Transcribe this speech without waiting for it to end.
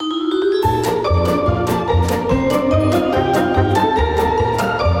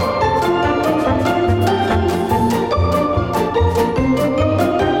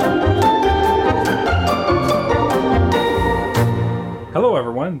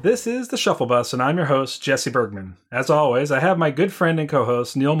everyone. This is the Shuffle Bus, and I'm your host, Jesse Bergman. As always, I have my good friend and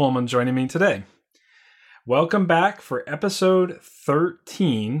co-host, Neil Mulman, joining me today. Welcome back for episode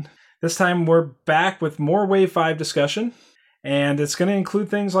 13. This time we're back with more Wave 5 discussion, and it's going to include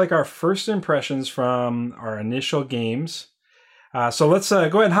things like our first impressions from our initial games. So let's go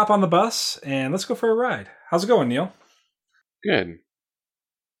ahead and hop on the bus, and let's go for a ride. How's it going, Neil? Good.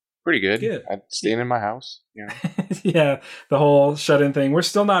 Pretty good. Good. I'm staying in my house. Yeah. Yeah, the whole shut-in thing. We're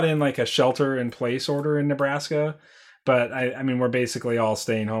still not in like a shelter-in-place order in Nebraska, but I mean, we're basically all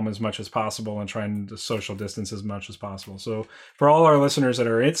staying home as much as possible and trying to social distance as much as possible. So for all our listeners that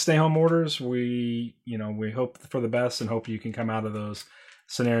are in stay-home orders, we hope for the best and hope you can come out of those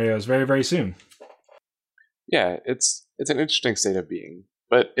scenarios very, very soon. Yeah, it's an interesting state of being,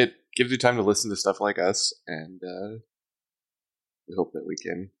 but it gives you time to listen to stuff like us, and we hope that we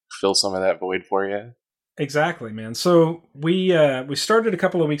can fill some of that void for you. Exactly, man. So we started a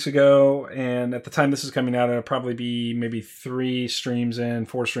couple of weeks ago, and at the time this is coming out, it'll probably be maybe 4 streams in,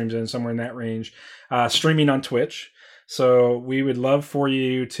 somewhere in that range, streaming on Twitch. So we would love for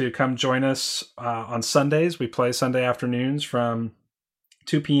you to come join us on Sundays. We play Sunday afternoons from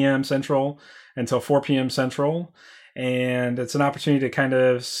 2 p.m. Central until 4 p.m. Central. And it's an opportunity to kind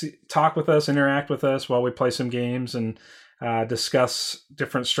of talk with us, interact with us while we play some games and discuss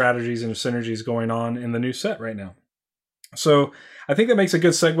different strategies and synergies going on in the new set right now. So I think that makes a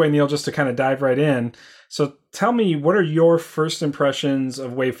good segue, Neil, just to kind of dive right in. So tell me, what are your first impressions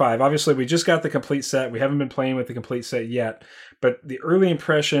of Wave 5? Obviously, we just got the complete set. We haven't been playing with the complete set yet, but the early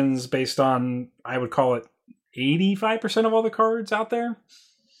impressions based on, I would call it 85% of all the cards out there?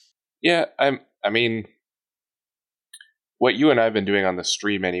 Yeah, I mean, what you and I have been doing on the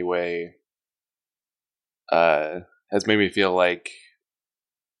stream anyway, has made me feel like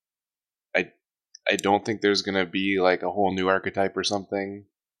I don't think there's going to be like a whole new archetype or something.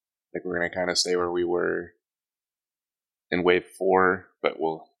 Like we're going to kind of stay where we were in Wave 4, but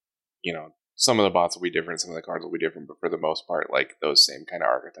some of the bots will be different, some of the cards will be different, but for the most part, like those same kind of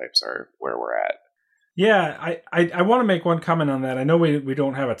archetypes are where we're at. Yeah, I want to make one comment on that. I know we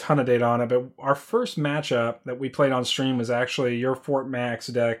don't have a ton of data on it, but our first matchup that we played on stream was actually your Fort Max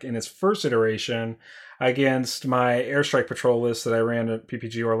deck in its first iteration against my Airstrike Patrol list that I ran at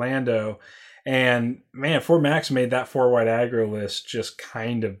PPG Orlando. And man, Fort Max made that 4-white aggro list just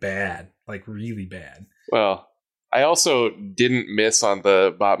kind of bad, like really bad. Well, I also didn't miss on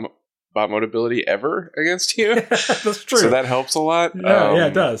the bot mode ability ever against you. That's true. So that helps a lot. Yeah,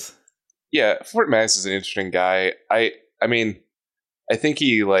 it does. Yeah, Fort Max is an interesting guy. I mean, I think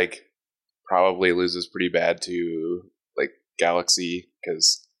he like probably loses pretty bad to like Galaxy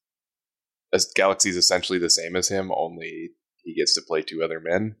because Galaxy is essentially the same as him, only he gets to play 2 other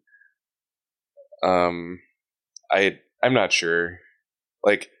men. I'm not sure.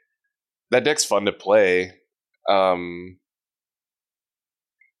 Like that deck's fun to play. And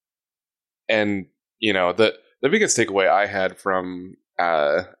the biggest takeaway I had from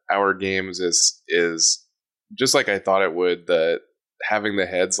our games is just like I thought it would, that having the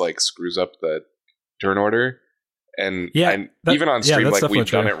heads like screws up the turn order. And even on stream, like we've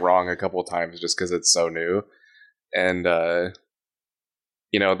done it wrong a couple times just because it's so new. And the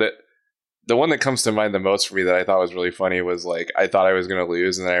one that comes to mind the most for me that I thought was really funny was like I thought I was going to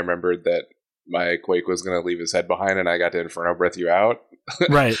lose, and then I remembered that my Quake was going to leave his head behind, and I got to Inferno Breath you out.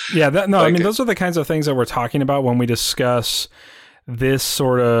 Right? Yeah. I mean, those are the kinds of things that we're talking about when we discuss this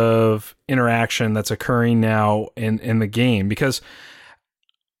sort of interaction that's occurring now in the game, because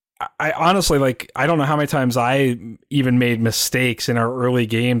I honestly, like, I don't know how many times I even made mistakes in our early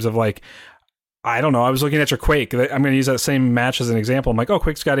games of like, I don't know, I was looking at your Quake. I'm going to use that same match as an example. I'm like, oh,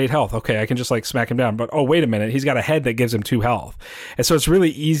 Quake's got 8 health. Okay, I can just like smack him down. But oh, wait a minute, he's got a head that gives him 2 health. And so it's really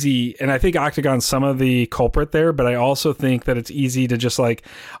easy. And I think Octagon's some of the culprit there, but I also think that it's easy to just like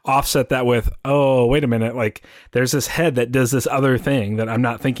offset that with, oh, wait a minute, like there's this head that does this other thing that I'm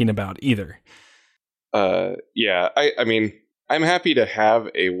not thinking about either. Yeah, I mean, I'm happy to have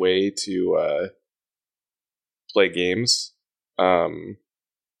a way to play games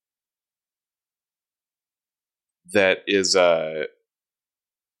that is,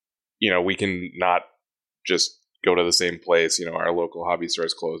 we can not just go to the same place, our local hobby store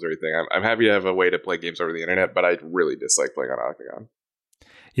is closed or anything. I'm happy to have a way to play games over the internet, but I really dislike playing on Octagon.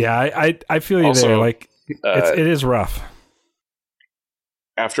 Yeah, I feel you also, there. Like, it is rough.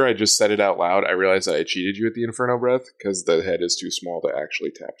 after I just said it out loud, I realized that I cheated you with the Inferno Breath because the head is too small to actually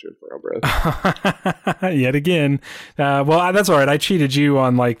tap to Inferno Breath. Yet again. Well, that's all right. I cheated you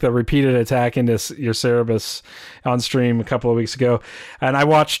on like the repeated attack into your Cerebus on stream a couple of weeks ago. And I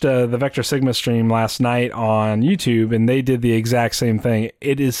watched the Vector Sigma stream last night on YouTube, and they did the exact same thing.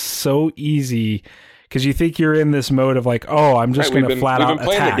 It is so easy because you think you're in this mode of like, oh, I'm just going to flat out attack.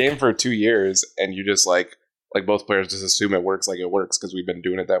 We've been playing the game for 2 years, and you just like both players just assume it works like it works because we've been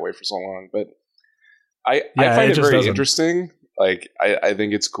doing it that way for so long. But I find it very interesting. Like I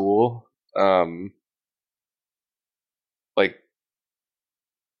think it's cool. Like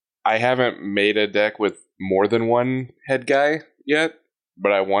I haven't made a deck with more than one head guy yet,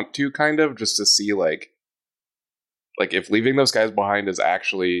 but I want to kind of just to see like if leaving those guys behind is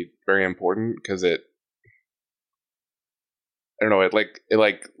actually very important because I don't know. It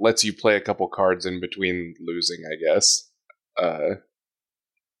lets you play a couple cards in between losing, I guess,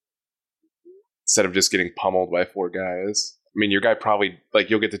 instead of just getting pummeled by 4 guys. I mean, your guy probably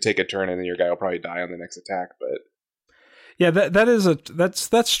you'll get to take a turn, and then your guy will probably die on the next attack. But yeah,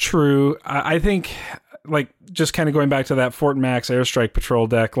 that's true. I think just kind of going back to that Fort Max Airstrike Patrol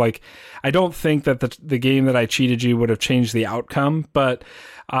deck. I don't think that the game that I cheated you would have changed the outcome, but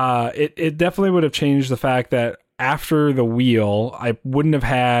it definitely would have changed the fact that after the wheel, I wouldn't have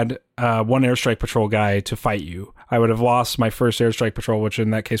had one Airstrike Patrol guy to fight you. I would have lost my first Airstrike Patrol, which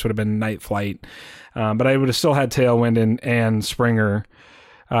in that case would have been Night Flight. But I would have still had Tailwind and Springer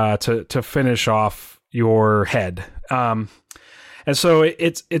to finish off your head. And so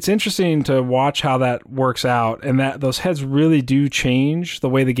it's interesting to watch how that works out, and that those heads really do change the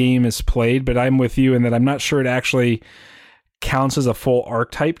way the game is played. But I'm with you in that I'm not sure it actually counts as a full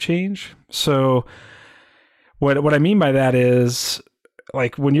archetype change. So What I mean by that is,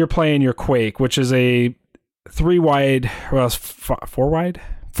 like, when you're playing your Quake, which is a 3-wide, well, 4-wide?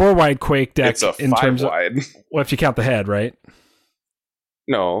 4-wide Quake deck. It's a 5-wide. Well, if you count the head, right?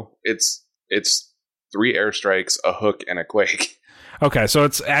 No, it's 3 airstrikes, a hook, and a Quake. Okay, so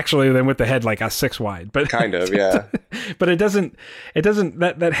it's actually then with the head like a 6-wide, but kind of, yeah. But it doesn't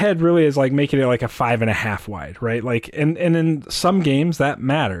that head really is like making it like a 5.5 wide, right? Like, and in some games that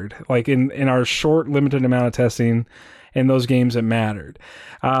mattered. Like in our short limited amount of testing, in those games it mattered.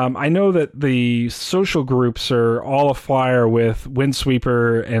 I know that the social groups are all afire with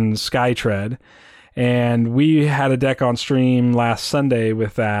Windsweeper and Skytread, and we had a deck on stream last Sunday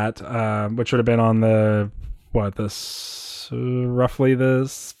with that, which would have been on roughly the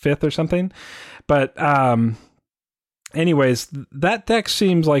 5th or something. But anyways, that deck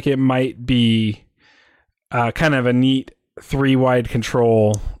seems like it might be kind of a neat 3-wide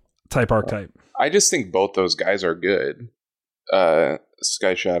control type archetype. I just think both those guys are good.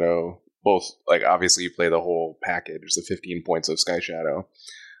 Sky Shadow, both, like, obviously you play the whole package, the 15 points of Sky Shadow.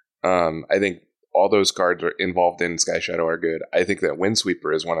 I think all those cards are involved in Sky Shadow are good. I think that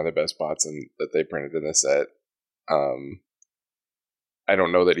Windsweeper is one of the best bots that they printed in this set. I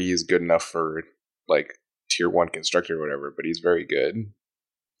don't know that he's good enough for like tier 1 constructor or whatever, but he's very good.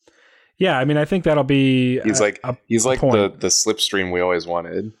 Yeah, I mean, I think that'll be he's like the Slipstream we always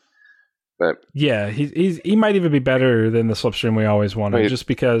wanted. But yeah, he might even be better than the Slipstream we always wanted, just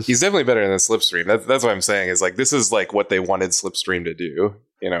because he's definitely better than the Slipstream. That's what I'm saying. Is like this is like what they wanted Slipstream to do.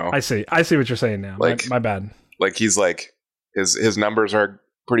 You know, I see what you're saying now. Like my bad. Like he's like his numbers are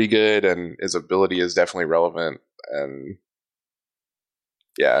pretty good, and his ability is definitely relevant. And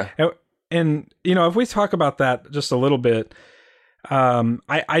yeah. And you know, if we talk about that just a little bit,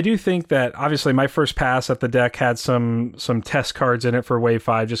 I do think that obviously my first pass at the deck had some test cards in it for Wave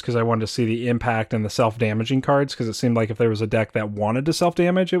 5 just because I wanted to see the impact and the self-damaging cards, because it seemed like if there was a deck that wanted to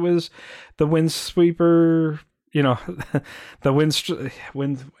self-damage, it was the Windsweeper, you know, the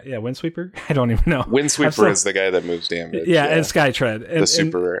Windsweeper? I don't even know. Windsweeper is the guy that moves damage. Yeah, and Skytread. The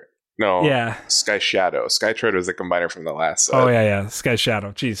super... No, yeah. Sky Shadow. Skytread was the combiner from the last set. Oh, yeah. Sky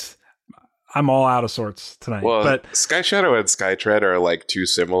Shadow. Jeez. I'm all out of sorts tonight. Well, but Sky Shadow and Skytread are like too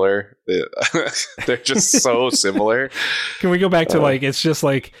similar. They're just so similar. Can we go back to like, it's just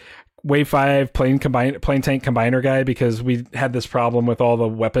like Wave 5 plane tank combiner guy, because we had this problem with all the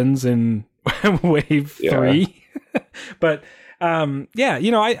weapons in Wave 3. But yeah,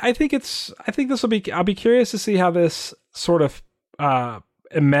 you know, I think this will be, I'll be curious to see how this sort of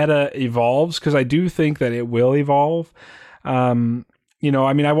meta evolves, because I do think that it will evolve. You know,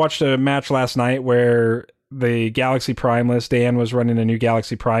 I mean, I watched a match last night where the Galaxy Prime list, Dan was running a new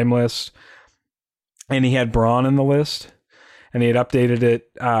Galaxy Prime list, and he had Braun in the list, and he had updated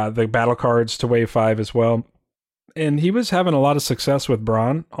it, the battle cards to Wave 5 as well. And he was having a lot of success with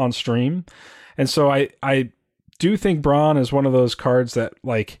Braun on stream. And so I do think Brawn is one of those cards that,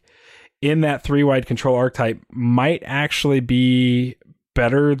 like, in that 3-wide control archetype might actually be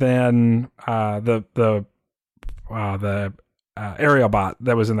better than the aerial bot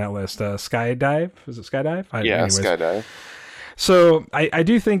that was in that list. Skydive? Was it Skydive? Anyways. Skydive. So I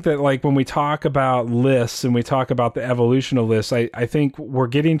do think that, like, when we talk about lists and we talk about the evolution of lists, I think we're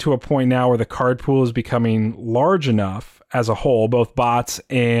getting to a point now where the card pool is becoming large enough as a whole, both bots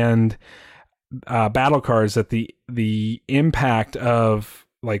and battle cards, that the impact of,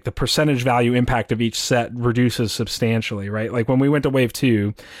 like, the percentage value impact of each set reduces substantially, right? Like when we went to wave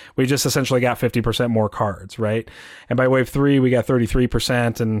 2, we just essentially got 50% more cards, right? And by wave 3, we got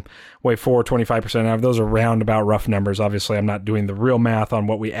 33%, and wave 4, 25%. Now, those are roundabout rough numbers. Obviously, I'm not doing the real math on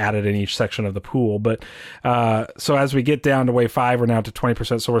what we added in each section of the pool. But so as we get down to wave 5, we're now to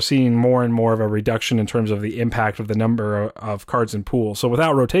 20%. So we're seeing more and more of a reduction in terms of the impact of the number of cards in pool. So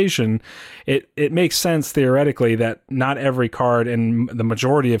without rotation, it makes sense theoretically that not every card, and the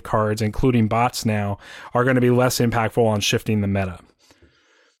majority of cards, including bots now, are going to be less impactful on shifting the meta.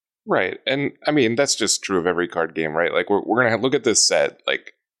 Right. And I mean, that's just true of every card game, right? Like we're going to look at this set,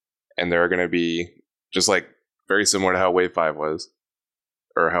 like, and there are going to be, just like very similar to how wave 5 was,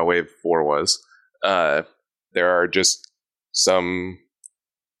 or how wave 4 was. There are just some,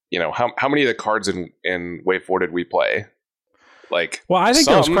 how many of the cards in wave 4 did we play? Like, well, I think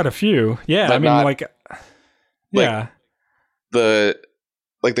there was quite a few. Yeah. I mean, yeah.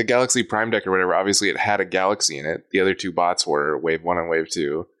 The Galaxy Prime deck or whatever, obviously it had a Galaxy in it. The other 2 bots were wave 1 and wave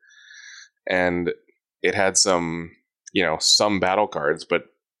 2. And it had some battle cards, but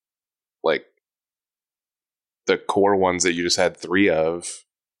like the core ones that you just had 3 of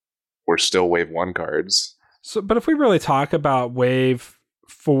were still wave 1 cards. So, but if we really talk about wave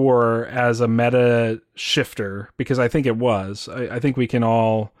 4 as a meta shifter, because I think it was, I think we can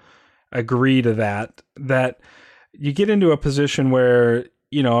all agree to that you get into a position where,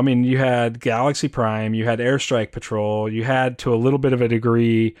 you had Galaxy Prime, you had Airstrike Patrol, you had, to a little bit of a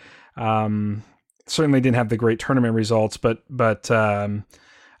degree, certainly didn't have the great tournament results, but Octone,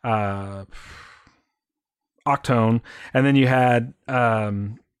 and then you had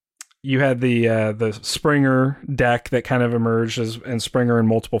the Springer deck that kind of emerged and Springer in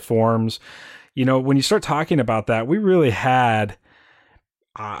multiple forms. When you start talking about that, we really had,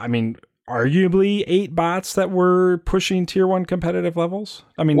 arguably 8 bots that were pushing tier 1 competitive levels.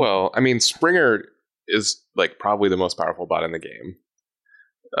 Springer is like probably the most powerful bot in the game.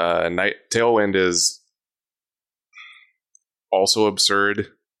 Tailwind is also absurd,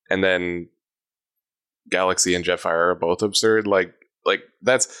 and then Galaxy and Jetfire are both absurd. Like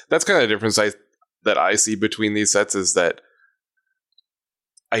that's kind of the difference that I see between these sets, is that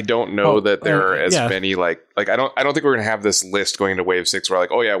I don't know that there are as many like I don't think we're gonna have this list going into wave 6 where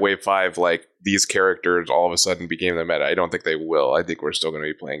like, oh yeah, wave 5, like these characters all of a sudden became the meta. I don't think they will. I think we're still gonna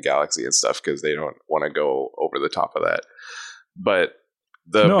be playing Galaxy and stuff because they don't want to go over the top of that. But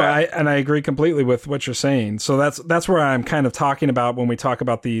I agree completely with what you're saying. So that's where I'm kind of talking about when we talk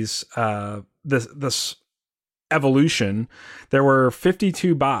about these this evolution. There were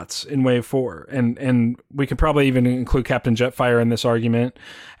 52 bots in wave 4, and we could probably even include Captain Jetfire in this argument.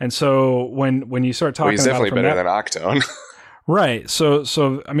 And so when you start talking, he's about definitely better than Octone. Right. So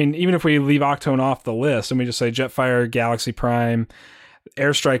even if we leave Octone off the list and we just say Jetfire, Galaxy Prime,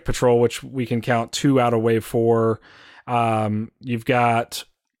 Airstrike Patrol, which we can count 2 out of wave 4, you've got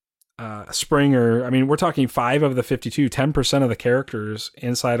Springer. We're talking 5 of the 52, 10% of the characters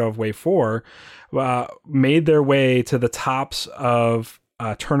inside of wave 4 made their way to the tops of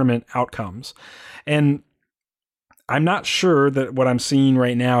tournament outcomes. And I'm not sure that what I'm seeing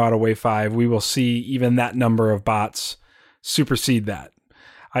right now out of wave 5, we will see even that number of bots supersede that.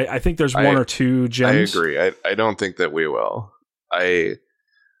 I think there's 1 or 2 gems. I agree. I don't think that we will.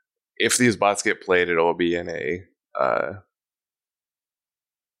 If these bots get played, it'll be in a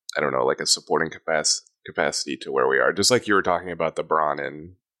like a supporting capacity to where we are. Just like you were talking about the Brawn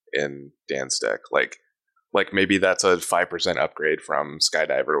in Dan's deck. Like maybe that's a 5% upgrade from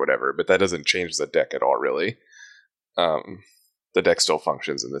Skydive or whatever, but that doesn't change the deck at all, really. The deck still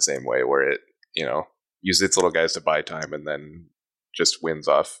functions in the same way, where it, uses its little guys to buy time and then just wins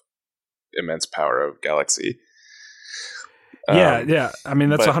off immense power of Galaxy. Yeah. That's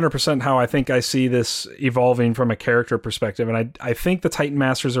 100% how I think I see this evolving from a character perspective. And I think the Titan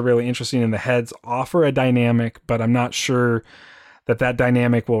Masters are really interesting, and the heads offer a dynamic, but I'm not sure that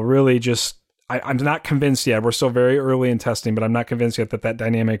dynamic will really just... I'm not convinced yet. We're still very early in testing, but I'm not convinced yet that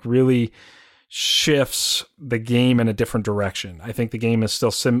dynamic really shifts the game in a different direction. I think the game is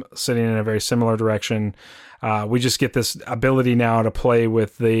still sitting in a very similar direction. We just get this ability now to play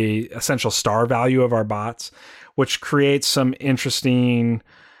with the essential star value of our bots, which creates some interesting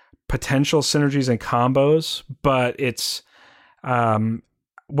potential synergies and combos, but it's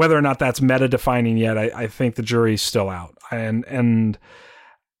whether or not that's meta defining yet, I think the jury's still out. And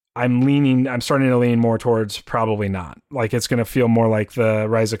I'm starting to lean more towards probably not. Like, it's going to feel more like the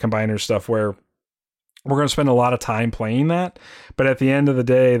Rise of Combiner stuff where we're going to spend a lot of time playing that, but at the end of the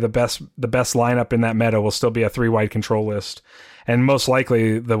day, the best lineup in that meta will still be a 3-wide control list, and most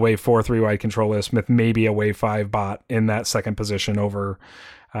likely the Wave 4 3-wide control list with maybe a Wave 5 bot in that second position over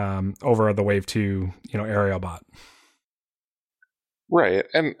the Wave 2, aerial bot. Right,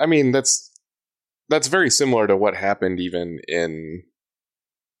 and I mean that's very similar to what happened even in,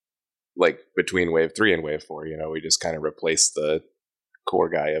 like, between Wave 3 and Wave 4, we just kind of replaced the core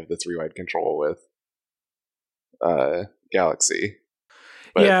guy of the 3-wide control with Galaxy.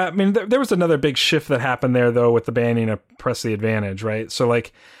 But, yeah, I mean, there was another big shift that happened there, though, with the banning of Press the Advantage, right? So,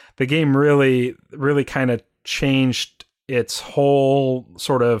 like, the game really, really kind of changed its whole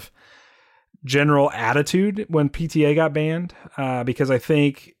sort of general attitude when PTA got banned, because I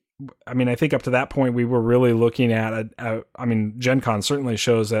think up to that point we were really looking at Gen Con certainly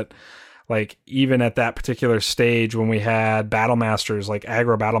shows that, like, even at that particular stage when we had battle masters, like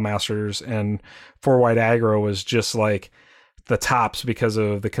aggro battle masters, and 4-wide aggro was just like the tops because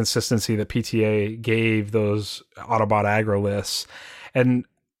of the consistency that PTA gave those Autobot aggro lists. And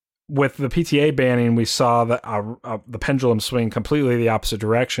with the PTA banning, we saw the pendulum swing completely the opposite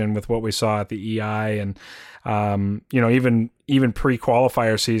direction with what we saw at the EI, and even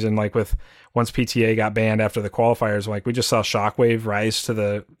pre-qualifier season, like with once PTA got banned after the qualifiers, like we just saw Shockwave rise to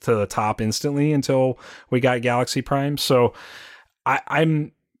the top instantly until we got Galaxy Prime. So I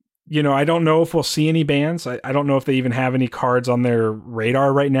don't know if we'll see any bans. I don't know if they even have any cards on their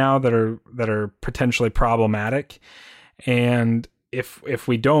radar right now that are potentially problematic. And if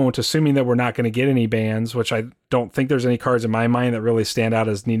we don't, assuming that we're not going to get any bans, which I don't think there's any cards in my mind that really stand out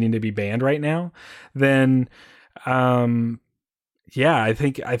as needing to be banned right now, then I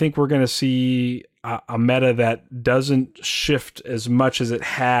think we're going to see a meta that doesn't shift as much as it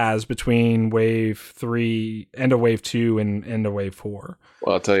has between Wave 3, end of Wave 2, and end of Wave 4.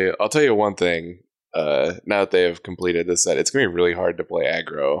 Well, I'll tell you one thing. Now that they have completed this set, it's going to be really hard to play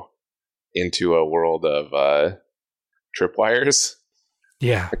aggro into a world of tripwires.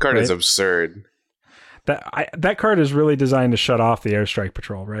 Yeah, the card is absurd. That card is really designed to shut off the airstrike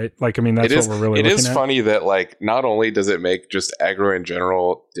patrol, right? Like, I mean, that's what we're really looking at. It is funny that, like, not only does it make just aggro in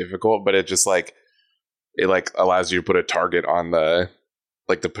general difficult, but it just it allows you to put a target on the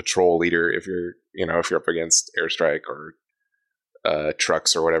patrol leader if you're up against airstrike or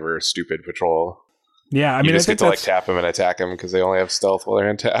trucks or whatever stupid patrol. Yeah, I mean, you just get to tap them and attack them because they only have stealth while they're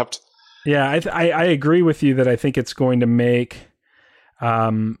untapped. Yeah, I agree with you that I think it's going to make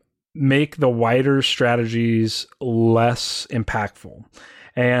the wider strategies less impactful.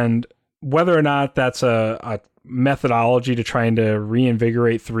 And whether or not that's a methodology to trying to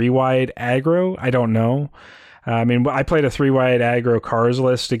reinvigorate 3-wide aggro, I don't know. I mean, I played a 3-wide aggro cars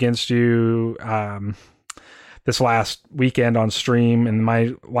list against you this last weekend on stream, and my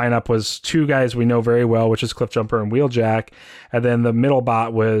lineup was 2 guys we know very well, which is Cliffjumper and Wheeljack, and then the middle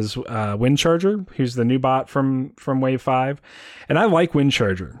bot was Windcharger, who's the new bot from Wave 5, and I like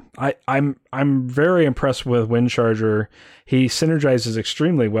Windcharger. I'm very impressed with Windcharger. He synergizes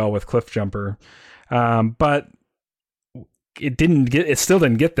extremely well with Cliffjumper, but it still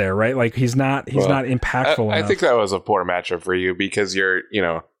didn't get there, right? Like, he's not impactful enough. I think that was a poor matchup for you because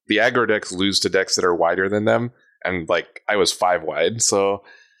the aggro decks lose to decks that are wider than them, and I was 5 wide, so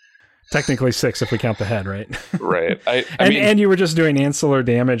technically 6 if we count the head, right? Right. And you were just doing ancillary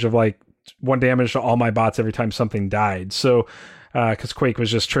damage of 1 damage to all my bots every time something died. So because Quake was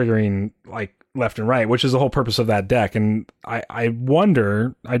just triggering left and right, which is the whole purpose of that deck. And I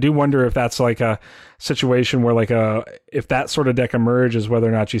do wonder if that's a situation where if that sort of deck emerges, whether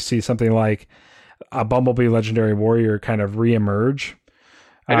or not you see something like a Bumblebee Legendary Warrior kind of reemerge.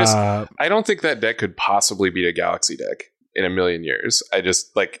 I don't think that deck could possibly beat a Galaxy deck in a million years. I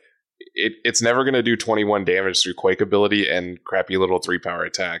just it's never going to do 21 damage through Quake ability and crappy little 3-power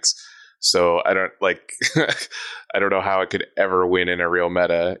attacks. So I don't I don't know how it could ever win in a real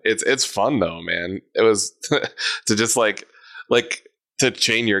meta. It's fun though, man. It was to just to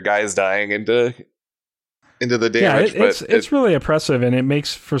chain your guys dying into the damage. Yeah, it's really oppressive, and it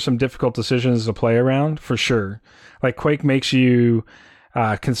makes for some difficult decisions to play around for sure. Quake makes you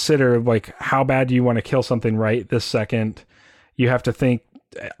consider how bad do you want to kill something right this second. You have to think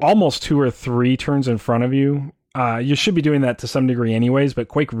almost 2 or 3 turns in front of you. You should be doing that to some degree anyways, but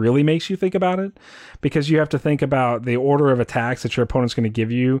Quake really makes you think about it, because you have to think about the order of attacks that your opponent's going to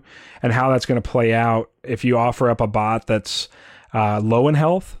give you and how that's going to play out if you offer up a bot that's low in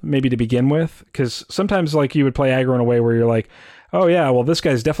health, maybe to begin with. Because sometimes like you would play aggro in a way where you're like, oh yeah, well this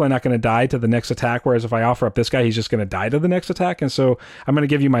guy's definitely not going to die to the next attack, whereas if I offer up this guy, he's just going to die to the next attack. And so I'm going to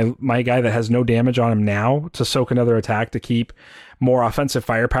give you my guy that has no damage on him now to soak another attack to keep more offensive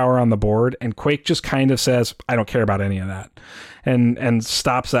firepower on the board. And Quake just kind of says, I don't care about any of that, and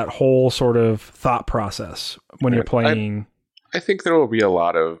stops that whole sort of thought process when you're playing. I think there will be a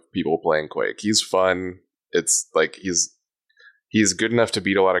lot of people playing Quake. He's fun. It's like he's good enough to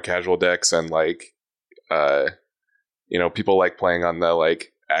beat a lot of casual decks, and like people like playing on the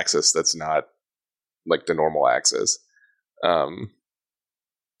like axis that's not like the normal axis.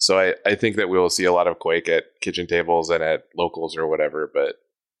 So I think that we will see a lot of Quake at kitchen tables and at locals or whatever, but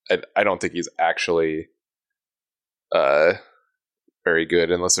I don't think he's actually very good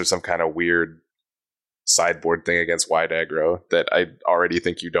unless there's some kind of weird sideboard thing against wide aggro that I already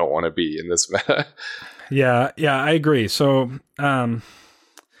think you don't want to be in this meta. Yeah, I agree. So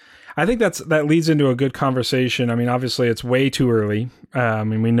I think that leads into a good conversation. I mean, obviously it's way too early.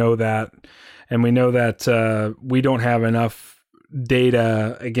 And we know that, we don't have enough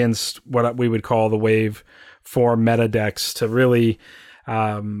data against what we would call the wave 4 meta decks to really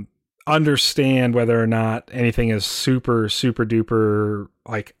understand whether or not anything is super duper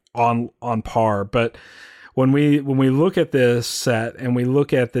like on par. But when we look at this set and we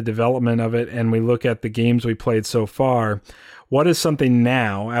look at the development of it and we look at the games we played so far, what is something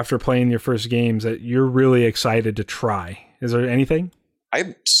now after playing your first games that you're really excited to try? Is there anything?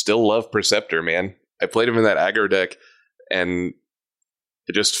 I still love Perceptor, man. I played him in that aggro deck, and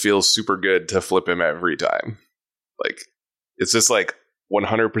it just feels super good to flip him every time. Like, it's just like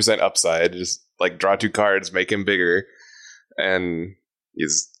 100% upside. Just like draw 2 cards, make him bigger, and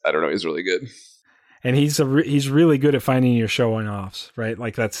he's really good. And he's really good at finding your showing offs, right?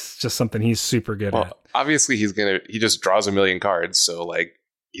 Like that's just something he's super good at. Obviously, he just draws a million cards, so like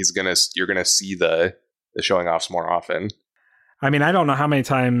you're gonna see the showing offs more often. I mean, I don't know how many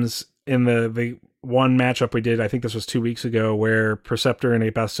times in the one matchup we did, I think this was 2 weeks ago, where Perceptor in a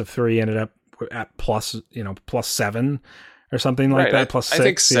best of 3 ended up at +7 or something like that,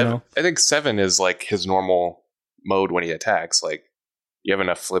 +6. I think 7 is like his normal mode when he attacks. Like you have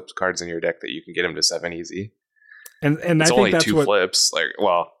enough flipped cards in your deck that you can get him to 7 easy. And it's I think only that's 2 flips,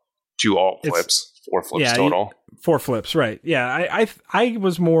 2 alt flips, 4 flips total. 4 flips, right? Yeah, I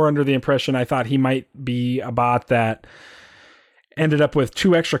was more under the impression I thought he might be a bot that ended up with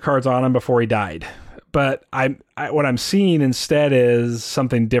 2 extra cards on him before he died. But what I'm seeing instead is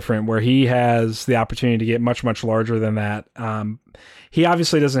something different, where he has the opportunity to get much larger than that. He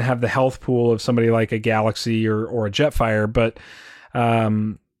obviously doesn't have the health pool of somebody like a Galaxy or a Jetfire, but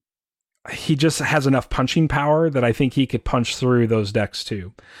he just has enough punching power that I think he could punch through those decks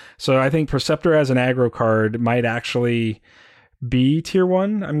too. So I think Perceptor as an aggro card might actually be tier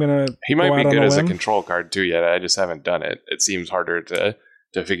 1. He might be good as a control card too. Yet I just haven't done it. It seems harder to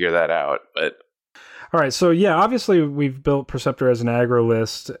figure that out. But all right, so yeah, obviously we've built Perceptor as an aggro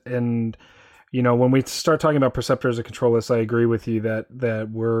list, and when we start talking about Perceptor as a control list, I agree with you that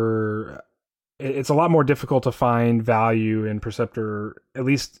it's a lot more difficult to find value in Perceptor, at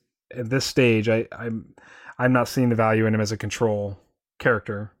least at this stage. I'm not seeing the value in him as a control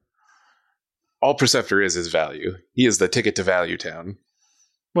character. All Perceptor is value. He is the ticket to Value Town.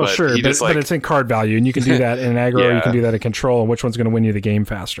 Well, but sure, but it's in card value, and you can do that in aggro, yeah. You can do that in control, and which one's going to win you the game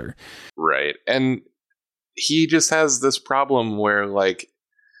faster. Right, and he just has this problem where, like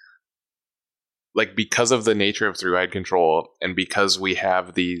because of the nature of three-eyed control, and because we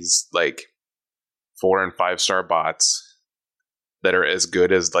have these, 4 and 5 star bots that are as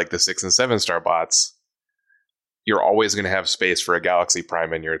good as, the 6 and 7 star bots, you're always going to have space for a Galaxy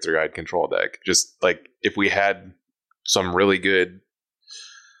Prime in your three-eyed control deck. Just, if we had some really good,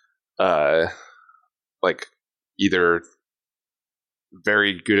 either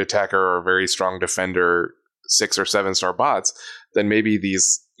very good attacker or very strong defender 6 or 7 star bots, then maybe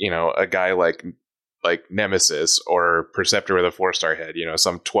these, a guy like Nemesis or Perceptor with a 4-star head,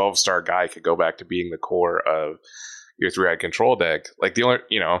 some 12-star guy could go back to being the core of your three-eyed control deck.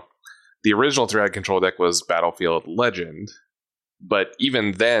 The original three-eyed control deck was Battlefield Legend, but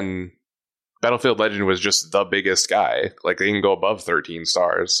even then, Battlefield Legend was just the biggest guy. They can go above 13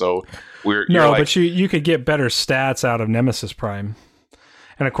 stars. So but you could get better stats out of Nemesis Prime.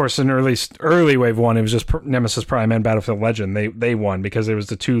 And of course, in early Wave 1, it was just Nemesis Prime and Battlefield Legend. They won because it was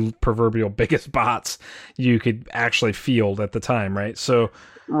the two proverbial biggest bots you could actually field at the time, right? So,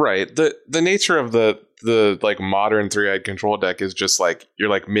 right. The nature of the like modern 3-eyed control deck is just like you're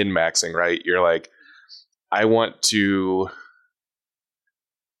like min-maxing, right? You're like, I want to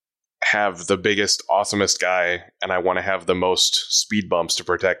have the biggest, awesomest guy, and I want to have the most speed bumps to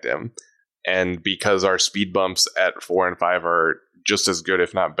protect him. And because our speed bumps at 4 and 5 are just as good,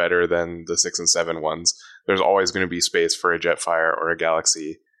 if not better, than the 6 and 7 ones, there's always going to be space for a Jetfire or a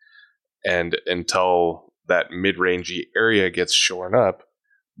Galaxy. And until that mid-rangey area gets shorn up,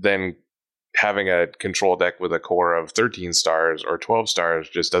 then having a control deck with a core of 13 stars or 12 stars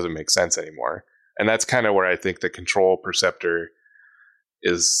just doesn't make sense anymore. And that's kind of where I think the Control Perceptor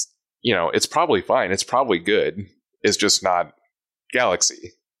is, it's probably fine. It's probably good. It's just not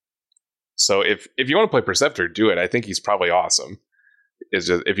Galaxy. So if you want to play Perceptor, do it. I think he's probably awesome. It's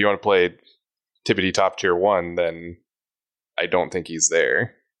just, if you want to play Tippity Top Tier 1, then I don't think he's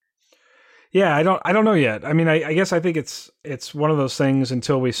there. Yeah, I don't know yet. I mean, I guess I think it's one of those things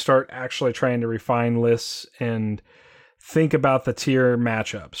until we start actually trying to refine lists and think about the tier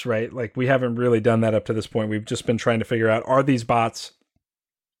matchups, right? Like, we haven't really done that up to this point. We've just been trying to figure out, are these bots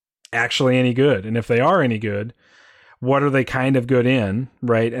actually any good? And if they are any good, what are they kind of good in,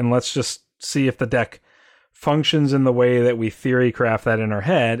 right? And let's just see if the deck functions in the way that we theory craft that in our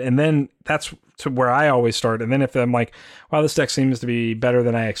head. And then that's to where I always start. And then if I'm like, wow, this deck seems to be better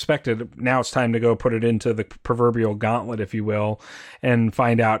than I expected, now it's time to go put it into the proverbial gauntlet, if you will, and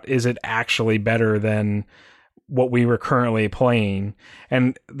find out, is it actually better than what we were currently playing?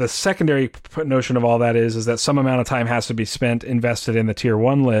 And the secondary notion of all that is that some amount of time has to be spent invested in the tier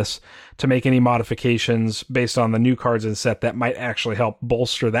 1 list to make any modifications based on the new cards in the set that might actually help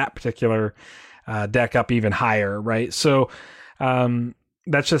bolster that particular deck up even higher, right? So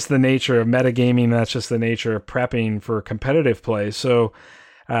that's just the nature of metagaming. That's just the nature of prepping for competitive play. So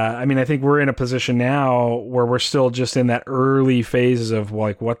I mean, I think we're in a position now where we're still just in that early phases of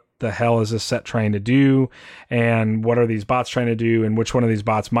like, what the hell is this set trying to do? And what are these bots trying to do? And which one of these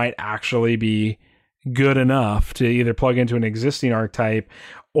bots might actually be good enough to either plug into an existing archetype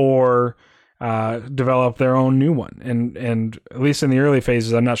or develop their own new one. And at least in the early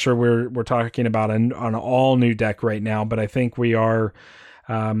phases, I'm not sure we're talking about an all new deck right now, but I think we are.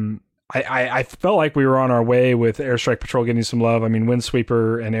 I felt like we were on our way with Airstrike Patrol getting some love. I mean,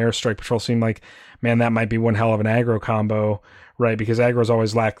 Windsweeper and Airstrike Patrol seemed like, man, that might be one hell of an aggro combo, right? Because aggros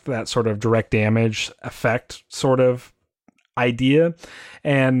always lack that sort of direct damage effect sort of idea.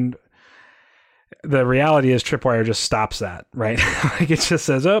 And the reality is Tripwire just stops that, right? Like, it just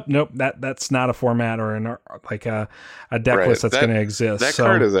says, oh, nope, that's not a format or a deck list that's going to exist. That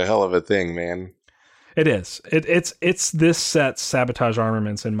card is a hell of a thing, man. It is. It's this set's Sabotage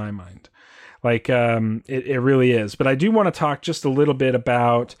Armaments in my mind. Like, it really is. But I do want to talk just a little bit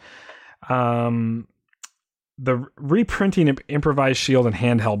about the reprinting of Improvised Shield and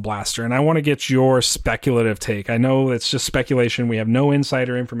Handheld Blaster. And I want to get your speculative take. I know it's just speculation. We have no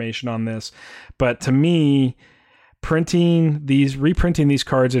insider information on this. But to me, reprinting these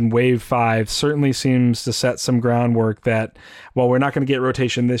cards in Wave 5 certainly seems to set some groundwork that, while we're not going to get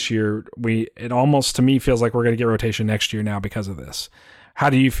rotation this year, it almost to me feels like we're going to get rotation next year now because of this.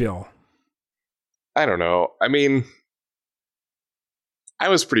 How do you feel? I don't know. I mean, I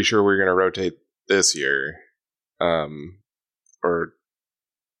was pretty sure we were going to rotate this year, or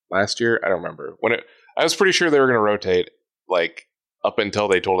last year. I don't remember I was pretty sure they were going to rotate, like, up until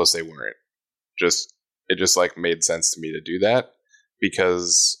they told us they weren't. It just like made sense to me to do that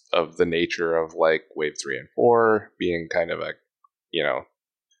because of the nature of like Wave 3 and 4 being kind of a,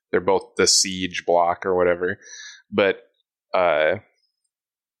 they're both the siege block or whatever. But now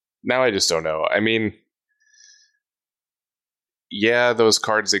I just don't know. I mean, yeah, those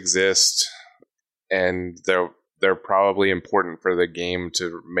cards exist and they're probably important for the game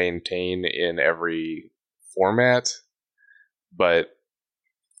to maintain in every format, but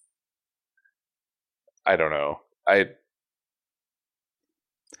I don't know. I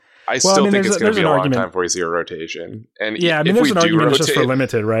still think it's going to be a long time before we see a rotation. And yeah, I mean, there's an argument just for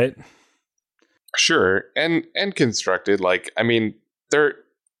limited, right? Sure, and constructed. Like, I mean, a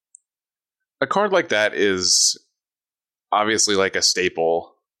card like that is obviously like a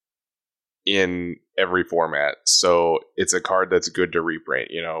staple in every format. So it's a card that's good to reprint.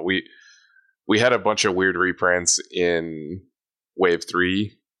 We had a bunch of weird reprints in Wave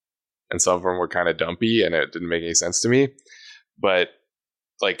 3. And some of them were kind of dumpy and it didn't make any sense to me. But,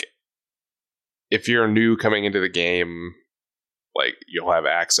 like, if you're new coming into the game, like, you'll have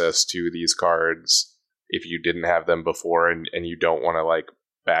access to these cards if you didn't have them before and you don't want to, like,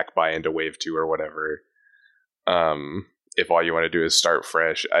 back by into wave 2 or whatever. If all you want to do is start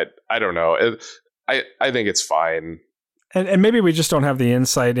fresh, I don't know. I think it's fine. And maybe we just don't have the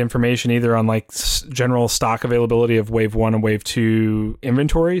inside information either on like general stock availability of wave 1 and wave 2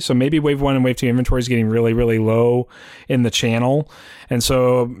 inventory. So maybe wave 1 and wave 2 inventory is getting really, really low in the channel. And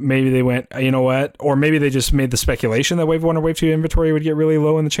so maybe they went, you know what? Or maybe they just made the speculation that wave 1 or wave 2 inventory would get really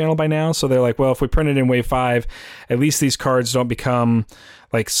low in the channel by now. So they're like, well, if we print it in wave 5, at least these cards don't become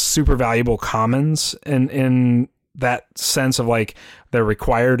like super valuable commons in that sense of like they're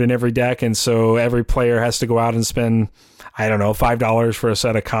required in every deck. And so every player has to go out and spend, I don't know, $5 for a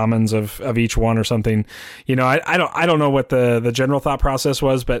set of commons of each one or something. You know, I don't know what the general thought process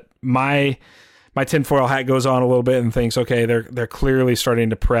was, but my tinfoil hat goes on a little bit and thinks, okay, they're clearly starting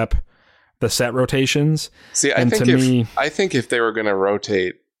to prep the set rotations. See, I think if they were going to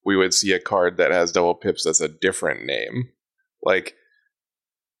rotate, we would see a card that has double pips that's a different name. Like,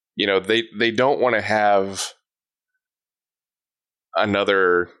 you know, they don't want to have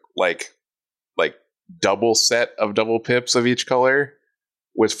another like double set of double pips of each color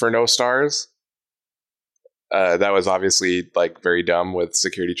for no stars. That was obviously like very dumb with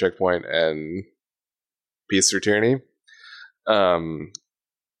Security Checkpoint and Peace Through Tyranny.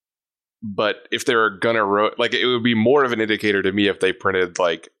 But if they were gonna like, it would be more of an indicator to me if they printed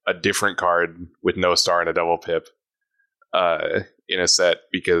like a different card with no star and a double pip in a set,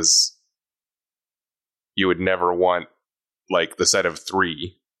 because you would never want like the set of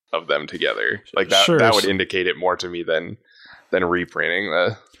 3 of them together. Like that, sure. That would indicate it more to me than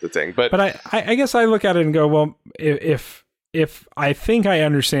reprinting the thing. But I guess I look at it and go, well, if I think I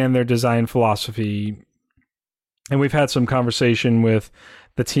understand their design philosophy, and we've had some conversation with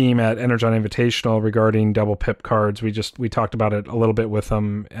the team at Energon Invitational regarding double pip cards. We talked about it a little bit with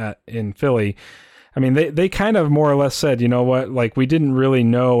them in Philly. I mean, they kind of more or less said, you know what, like we didn't really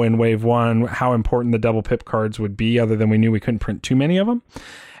know in wave 1 how important the double pip cards would be, other than we knew we couldn't print too many of them.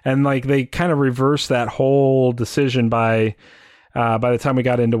 And like they kind of reversed that whole decision by the time we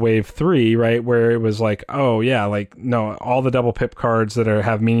got into wave 3, right, where it was like, oh yeah, like no, all the double pip cards that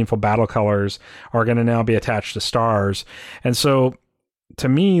have meaningful battle colors are going to now be attached to stars. And so to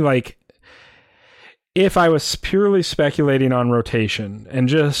me, like if I was purely speculating on rotation and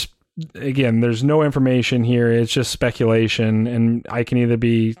just, again, there's no information here, it's just speculation, and I can either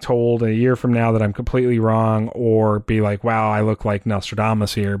be told a year from now that I'm completely wrong or be like, wow, I look like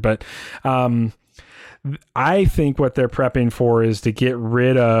Nostradamus here. But I think what they're prepping for is to get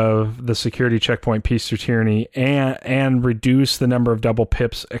rid of the Security Checkpoint Peace Through Tyranny and reduce the number of double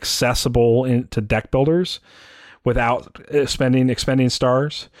pips accessible to deck builders without expending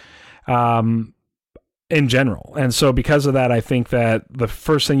stars. In general. And so because of that, I think that the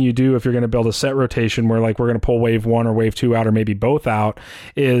first thing you do if you're going to build a set rotation where like we're going to pull wave 1 or wave 2 out, or maybe both out,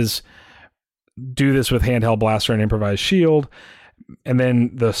 is do this with Handheld Blaster and Improvised Shield. And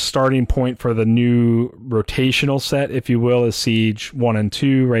then the starting point for the new rotational set, if you will, is Siege 1 and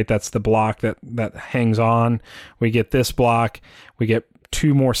 2, right? That's the block that hangs on. We get this block. We get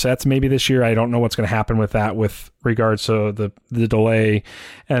 2 more sets maybe this year. I don't know what's going to happen with that with regards to the delay.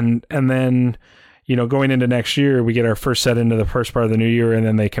 And then, you know, going into next year, we get our first set into the first part of the new year, and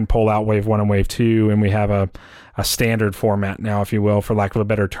then they can pull out wave 1 and wave 2, and we have a standard format now, if you will, for lack of a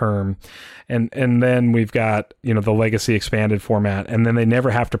better term. And then we've got, you know, the legacy expanded format, and then they never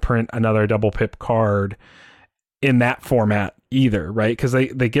have to print another double pip card in that format either, right? Because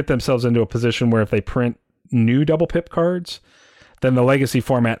they get themselves into a position where if they print new double pip cards, then the legacy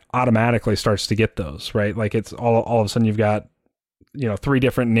format automatically starts to get those, right? Like it's all of a sudden you've got, you know, 3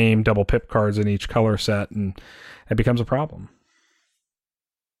 different named double pip cards in each color set, and it becomes a problem.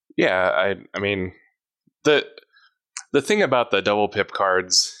 Yeah, I mean, the thing about the double pip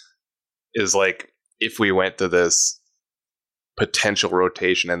cards is like, if we went to this potential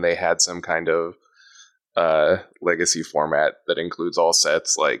rotation and they had some kind of legacy format that includes all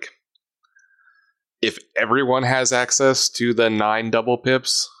sets, like if everyone has access to the 9 double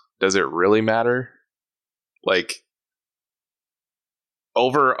pips, does it really matter? Like,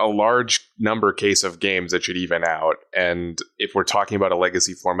 over a large number case of games, it should even out. And if we're talking about a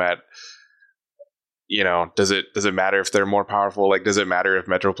legacy format, you know, does it matter if they're more powerful? Like, does it matter if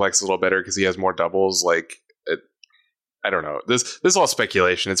Metroplex is a little better because he has more doubles? Like, I don't know. This is all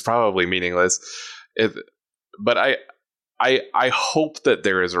speculation. It's probably meaningless. But I hope that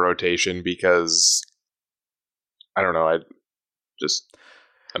there is a rotation, because I don't know.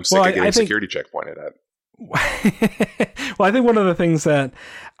 I'm sick of getting Security Checkpoint at that. Well, I think one of the things that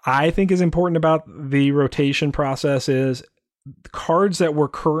I think is important about the rotation process is cards that we're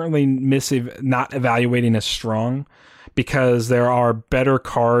currently not evaluating as strong because there are better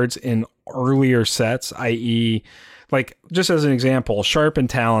cards in earlier sets, i.e., like, just as an example, Sharpened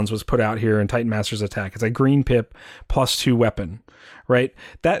Talons was put out here in Titan Master's Attack. It's a green pip +2 weapon, right?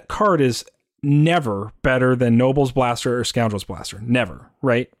 That card is never better than Noble's Blaster or Scoundrel's Blaster. Never,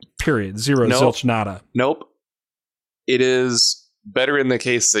 right? Period. Zero, Nope. zilch, nada. Nope. It is better in the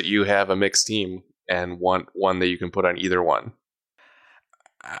case that you have a mixed team and want one that you can put on either one.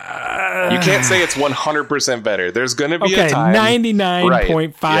 You can't say it's 100% better. There's going to be a time.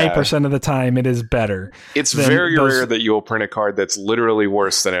 99.5% of the time it is better. It's very rare that you will print a card that's literally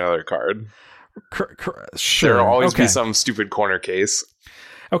worse than another card. Sure. There will always be some stupid corner case.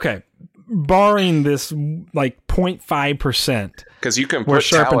 Okay. Barring this, like, 0.5%. Because you can put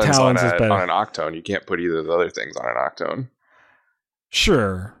Sharpened Talons is better. on an Octone. You can't put either of the other things on an Octone.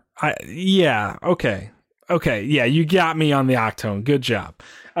 Sure. Yeah. Okay. Yeah, you got me on the Octone. Good job.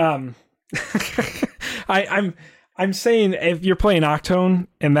 I'm saying if you're playing Octone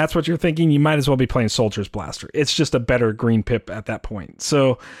and that's what you're thinking, you might as well be playing Soldier's Blaster. It's just a better green pip at that point.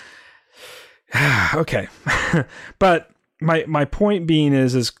 So, okay. But my point being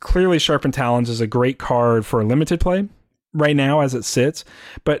is clearly Sharpened Talons is a great card for limited play right now as it sits.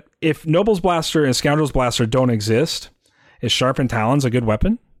 But if Noble's Blaster and Scoundrel's Blaster don't exist, is Sharpened Talons a good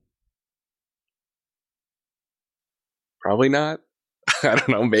weapon? Probably not. I don't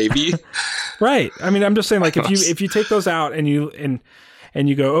know. Maybe. Right. I mean, I'm just saying, like, if you take those out and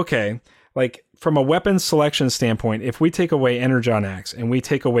you go, okay, like, from a weapon selection standpoint, if we take away Energon Axe and we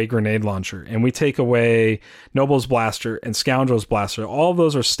take away Grenade Launcher and we take away Noble's Blaster and Scoundrel's Blaster, all of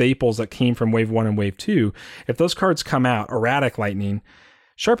those are staples that came from Wave 1 and Wave 2. If those cards come out, Erratic Lightning,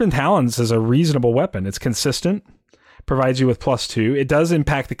 Sharpened Talons is a reasonable weapon. It's consistent, provides you with +2. It does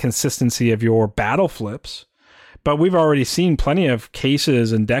impact the consistency of your battle flips. But we've already seen plenty of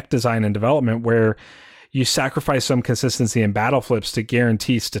cases in deck design and development where you sacrifice some consistency in battle flips to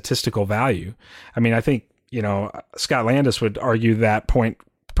guarantee statistical value. I mean, I think, Scott Landis would argue that point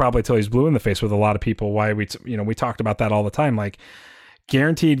probably till he's blue in the face with a lot of people. Why we talked about that all the time. Like,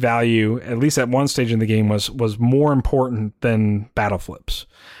 guaranteed value, at least at one stage in the game, was more important than battle flips.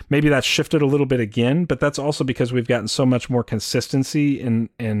 Maybe that's shifted a little bit again, but that's also because we've gotten so much more consistency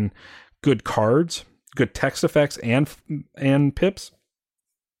in good cards, good text effects and pips,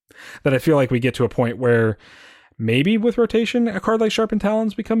 that I feel like we get to a point where maybe with rotation a card like Sharpened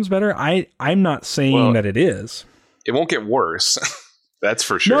Talons becomes better. I'm not saying that it is. It won't get worse. That's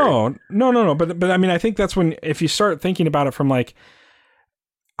for sure. No. But I mean, I think that's when, if you start thinking about it from, like,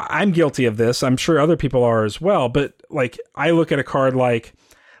 I'm guilty of this. I'm sure other people are as well. But, like, I look at a card like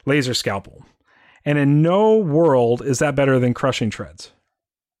Laser Scalpel, and in no world is that better than Crushing Treads.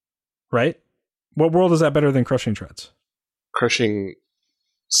 Right? What world is that better than Crushing Treads? Crushing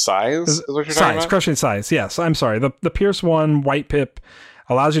Size is what you're talking about? Crushing Size, yes. I'm sorry. The Pierce 1 white pip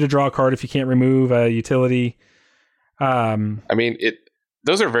allows you to draw a card if you can't remove a utility. I mean,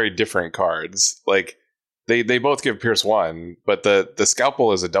 those are very different cards. Like, they both give Pierce 1, but the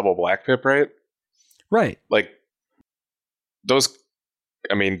Scalpel is a double black pip, right? Right. Like, those...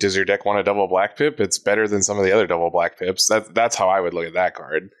 I mean, does your deck want a double black pip? It's better than some of the other double black pips. That's how I would look at that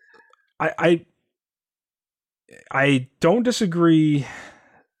card. I don't disagree.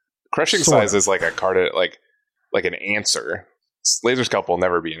 Crushing Size is like a card, like an answer. Laser Scalpel will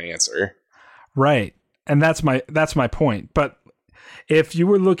never be an answer. Right. And that's my point. But if you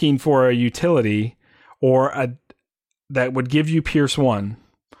were looking for a utility that would give you Pierce 1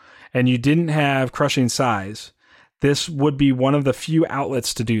 and you didn't have Crushing Size, this would be one of the few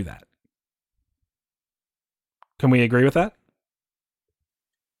outlets to do that. Can we agree with that?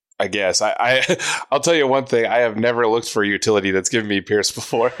 I guess. I'll tell you one thing. I have never looked for a utility that's given me Pierce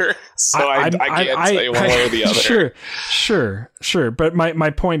before. So I can't tell you one way or the other. Sure. But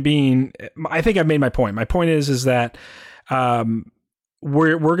my point being, I think I've made my point. My point is that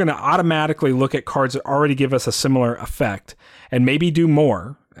we're going to automatically look at cards that already give us a similar effect and maybe do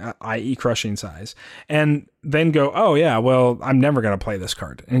more, i.e. Crushing Size, and then go, oh yeah, well, I'm never going to play this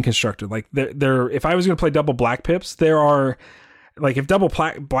card in Constructed. Like, if I was going to play double black pips, there are... Like, if double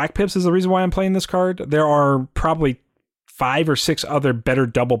black pips is the reason why I'm playing this card, there are probably 5 or 6 other better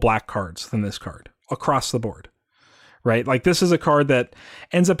double black cards than this card across the board, right? Like, this is a card that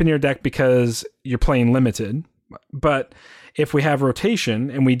ends up in your deck because you're playing limited. But if we have rotation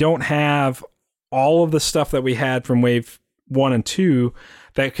and we don't have all of the stuff that we had from Wave 1 and 2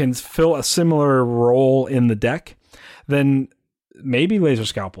 that can fill a similar role in the deck, then maybe Laser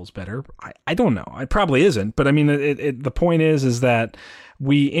Scalpel is better. I don't know. It probably isn't. But I mean, the point is that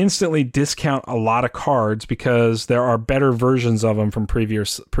we instantly discount a lot of cards because there are better versions of them from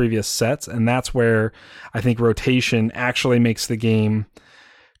previous sets, and that's where I think rotation actually makes the game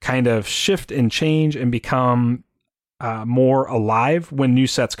kind of shift and change and become more alive when new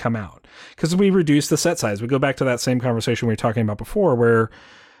sets come out. Because we reduce the set size. We go back to that same conversation we were talking about before where,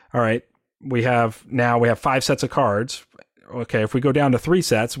 all right, we have 5 sets of cards. Okay, if we go down to 3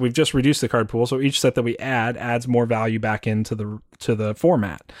 sets, we've just reduced the card pool, so each set that we add adds more value back into the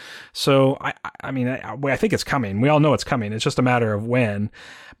format. So I think it's coming. We all know it's coming. It's just a matter of when.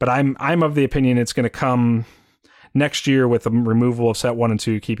 But I'm of the opinion it's going to come next year with the removal of set 1 and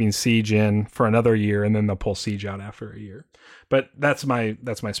 2, keeping Siege in for another year, and then they'll pull Siege out after a year. But that's my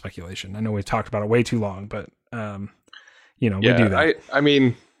speculation. I know we've talked about it way too long, but we do that. I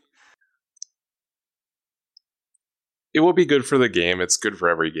mean, it will be good for the game. It's good for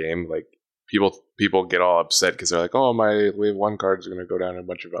every game. Like people get all upset because they're like, "Oh, my Wave 1 cards are going to go down in a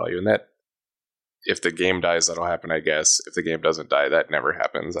bunch of value," and that if the game dies, that'll happen, I guess. If the game doesn't die, that never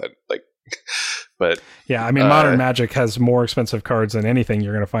happens. But yeah, I mean, Modern Magic has more expensive cards than anything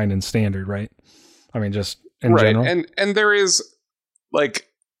you're going to find in Standard, right? I mean, just in general. And there is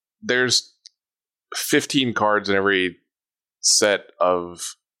there's 15 cards in every set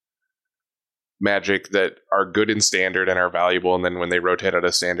of Magic that are good in Standard and are valuable, and then when they rotate out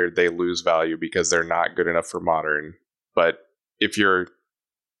of Standard, they lose value because they're not good enough for Modern. But if you're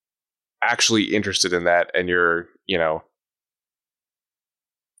actually interested in that and you're,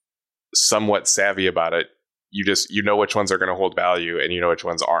 somewhat savvy about it, you know which ones are going to hold value and you know which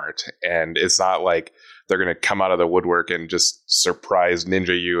ones aren't. And it's not like they're going to come out of the woodwork and just surprise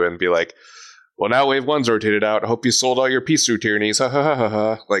ninja you and be like, well, now Wave 1's rotated out. I hope you sold all your Peace Tyrannies. Ha ha ha ha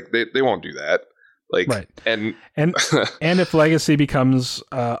ha. Like they won't do that. Like, right. And if Legacy becomes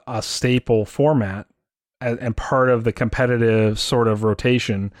a staple format and part of the competitive sort of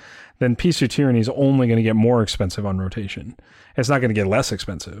rotation, then Peace Tyranny is only going to get more expensive on rotation. It's not going to get less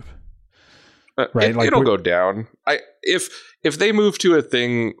expensive. Right? It'll go down. If they move to a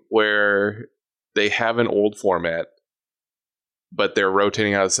thing where they have an old format, but they're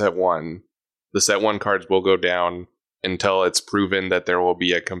rotating out of set 1, the set 1 cards will go down until it's proven that there will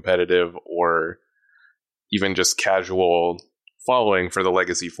be a competitive or even just casual following for the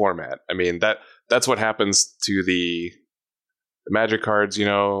Legacy format. I mean, that's what happens to the Magic cards,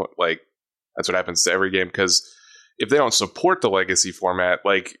 that's what happens to every game, because if they don't support the Legacy format,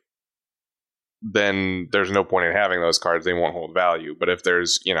 then there's no point in having those cards. They won't hold value. But if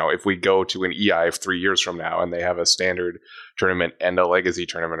there's, if we go to an EI 3 years from now and they have a Standard tournament and a Legacy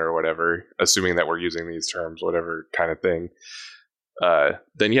tournament or whatever, assuming that we're using these terms, whatever kind of thing,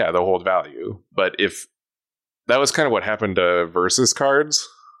 then yeah, they'll hold value. But if that was kind of what happened to Versus cards,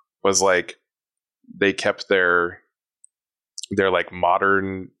 was they kept their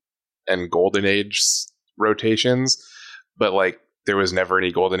Modern and Golden Age rotations, but there was never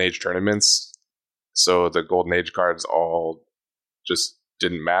any Golden Age tournaments. So the Golden Age cards all just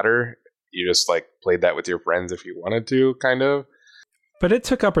didn't matter. You just played that with your friends if you wanted to, kind of. But it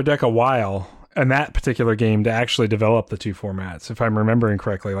took Upper Deck a while in that particular game to actually develop the 2 formats, if I'm remembering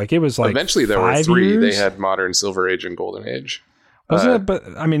correctly. It was eventually there were 3. Years? They had Modern, Silver Age, and Golden Age. Wasn't it? But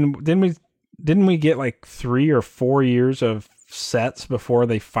I mean, didn't we get 3 or 4 years of sets before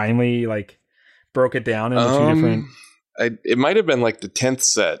they finally broke it down into 2 different? It might have been the 10th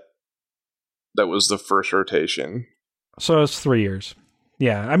set. That was the first rotation. So it's 3 years.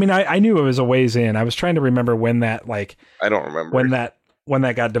 Yeah. I mean, I knew it was a ways in. I was trying to remember when that I don't remember. When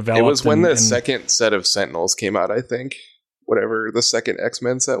that got developed. It was when the second set of Sentinels came out, I think. Whatever the second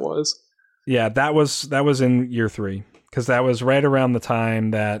X-Men set was. Yeah, that was in year 3. Because that was right around the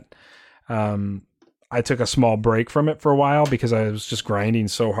time that I took a small break from it for a while because I was just grinding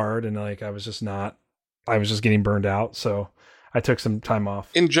so hard and I was just getting burned out. So I took some time off.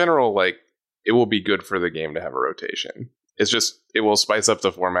 In general, it will be good for the game to have a rotation. It's just, it will spice up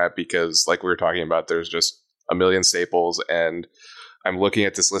the format because, we were talking about, there's just a million staples, and I'm looking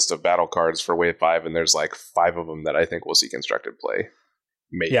at this list of battle cards for Wave 5, and there's 5 of them that I think will see constructed play.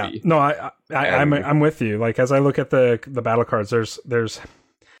 Maybe. Yeah, no, I'm with you. As I look at the battle cards, there's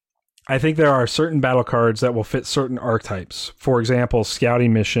I think there are certain battle cards that will fit certain archetypes. For example,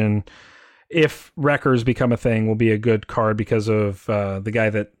 Scouting Mission, if Wreckers become a thing, will be a good card because of the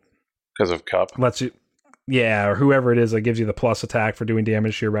guy that because of Cup lets you, or whoever it is that gives you the plus attack for doing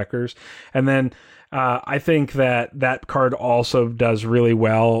damage to your Wreckers. And then I think that card also does really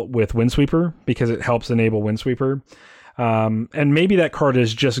well with Windsweeper because it helps enable Windsweeper. And maybe that card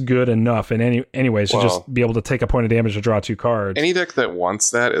is just good enough in anyways to just be able to take a point of damage to draw 2 cards. Any deck that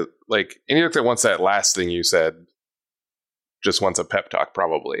wants that, any deck that wants that last thing you said, just wants a pep talk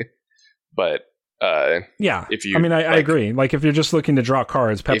probably. But yeah, if you, I mean, I agree. Like if you're just looking to draw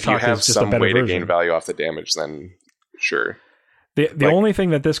cards, pep if you talk have is just a some better way to version. gain value off the damage, then sure. The only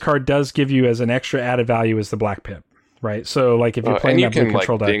thing that this card does give you as an extra added value is the black pip, right? So like if you're playing that blue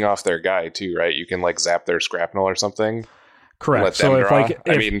control deck, ding off their guy too, right? You can like zap their Scrapnel or something. Correct. Let so them if draw. like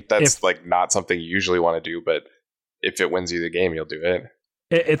I mean that's like not something you usually want to do, but if it wins you the game, you'll do it.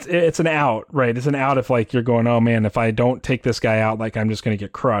 It's an out, right? It's an out if like you're going, oh man, if I don't take this guy out, like I'm just going to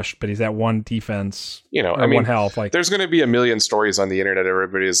get crushed. But he's at 1 defense, I mean, 1 health. Like there's going to be a million stories on the internet.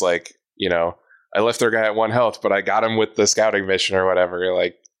 Everybody's like, I left their guy at 1 health, but I got him with the scouting mission or whatever.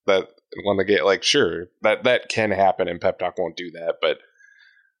 Like that won the game. Like sure, that can happen, and Pep Talk won't do that. But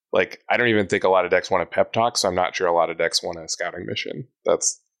like, I don't even think a lot of decks want a Pep Talk, so I'm not sure a lot of decks want a scouting mission.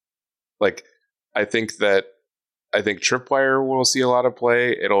 That's like, I think Tripwire will see a lot of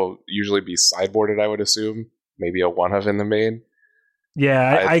play. It'll usually be sideboarded, I would assume. Maybe a 1 of in the main.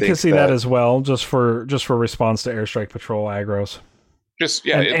 Yeah, I can see that as well, just for response to Airstrike Patrol aggros. Just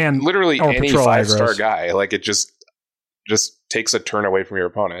and literally any 5-star guy. Like it just takes a turn away from your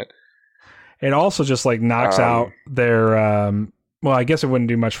opponent. It also just like knocks out their well, I guess it wouldn't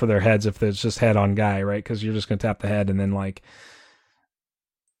do much for their heads if it's just head on guy, right? Because you're just going to tap the head and then like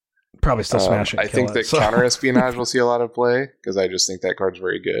probably still smash it. I think that Counter Espionage will see a lot of play because I just think that card's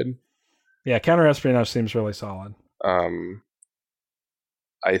very good. Yeah, Counter Espionage seems really solid. I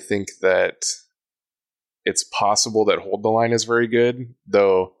think that it's possible that Hold the Line is very good,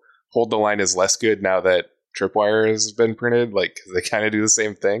 though Hold the Line is less good now that Tripwire has been printed. Like they kind of do the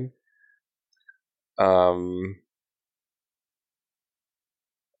same thing.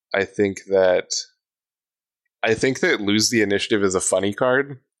 I think that Lose the Initiative is a funny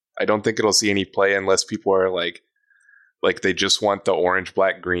card. I don't think it'll see any play unless people are like they just want the orange,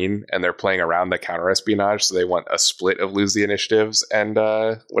 black, green, and they're playing around the Counter Espionage, so they want a split of Lose the Initiatives and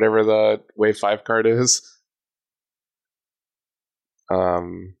whatever the Wave 5 card is.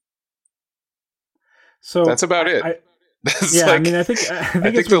 So that's about it. I mean, I think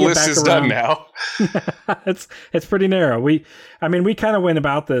the list is done now. it's pretty narrow. We kind of went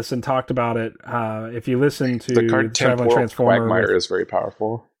about this and talked about it. If you listen to the card Traveling Transformer, Quagmire is very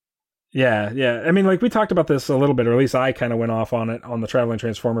powerful. Yeah. I mean, like we talked about this a little bit, or at least I kind of went off on it on the Traveling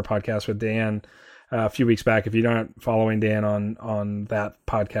Transformer podcast with Dan a few weeks back. If you're not following Dan on that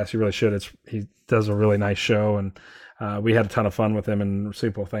podcast, you really should. He does a really nice show, and we had a ton of fun with him, and we're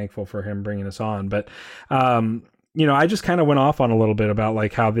super thankful for him bringing us on. But I just kind of went off on a little bit about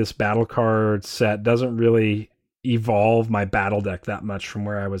like how this battle card set doesn't really evolve my battle deck that much from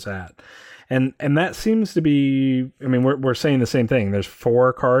where I was at. And that seems to be, I mean, we're saying the same thing. There's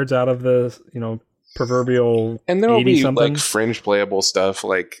 4 cards out of the, proverbial, and there will be like fringe playable stuff.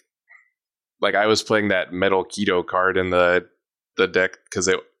 Like I was playing that Metal Keto card in the deck because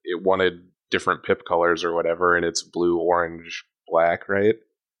it wanted different pip colors or whatever, and it's blue, orange, black, right?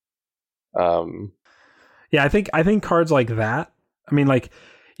 Yeah, I think cards like that. I mean, like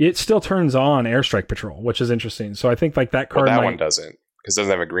it still turns on Airstrike Patrol, which is interesting. So I think like that card. Well, one doesn't because it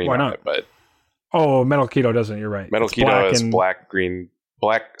doesn't have a green on it. But Metal Keto doesn't. You're right. Metal Keto is black,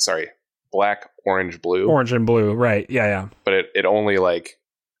 orange, blue. Orange and blue, right? Yeah. But it only like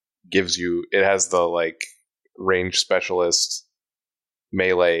gives you. It has the like range specialist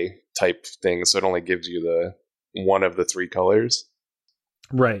melee type thing, so it only gives you the one of the 3 colors.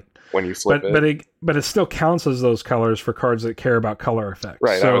 Right. When you flip it. But it still counts as those colors for cards that care about color effects.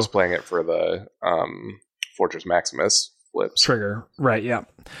 Right. So, I was playing it for the Fortress Maximus flips. Trigger. Right. Yeah.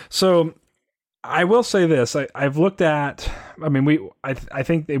 So I will say this. I've looked at. I mean, I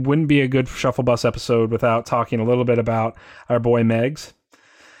think it wouldn't be a good Shuffle Bus episode without talking a little bit about our boy Megs.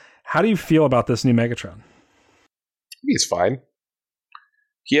 How do you feel about this new Megatron? He's fine.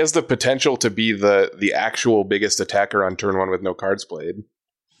 He has the potential to be the actual biggest attacker on turn 1 with no cards played.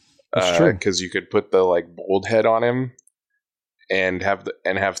 That's true. Because you could put the like bold head on him and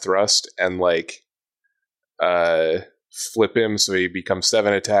have thrust and like flip him so he becomes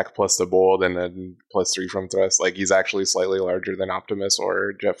 7 attack plus the bold and then plus 3 from thrust. Like he's actually slightly larger than Optimus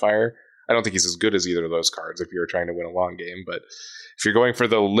or Jetfire. I don't think he's as good as either of those cards if you're trying to win a long game, but if you're going for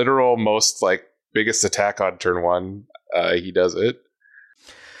the literal most like biggest attack on turn 1, he does it.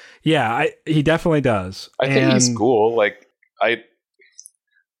 Yeah, he definitely does. I think he's cool. Like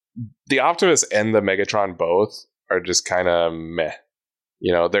the Optimus and the Megatron both are just kind of meh.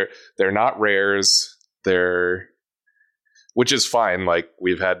 They're not rares. Which is fine. Like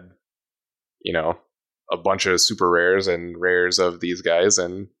we've had, a bunch of super rares and rares of these guys,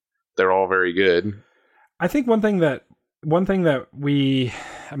 and they're all very good. I think one thing that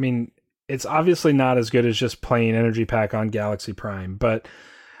it's obviously not as good as just playing Energy Pack on Galaxy Prime, but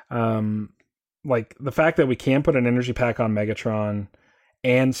like the fact that we can put an Energy Pack on Megatron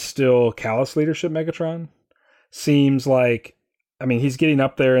and still Callus Leadership Megatron seems like, I mean, he's getting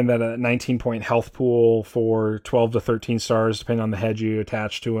up there in that 19-point health pool for 12 to 13 stars, depending on the head you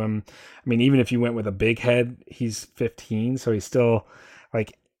attach to him. I mean, even if you went with a big head, he's 15, so he's still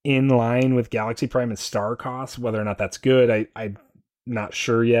like in line with Galaxy Prime and star costs. Whether or not that's good, I'm not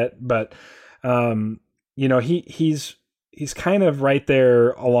sure yet. But you know, he's kind of right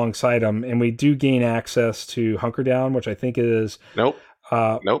there alongside him, and we do gain access to Hunker Down, which I think is nope,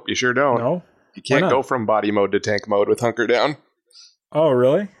 you sure don't. No, you can't go from body mode to tank mode with Hunker Down. Oh,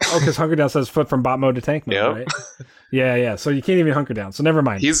 really? Oh, because Hunker Down says flip from bot mode to tank mode, yep. Right? Yeah. So you can't even Hunker Down. So never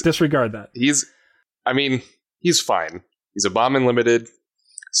mind. Disregard that. He's fine. He's a bomb unlimited.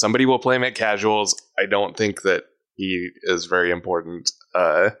 Somebody will play him at casuals. I don't think that he is very important.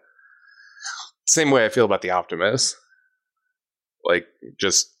 Same way I feel about the Optimus. Like,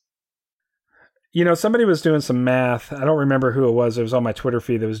 just... You know, somebody was doing some math. I don't remember who it was. It was on my Twitter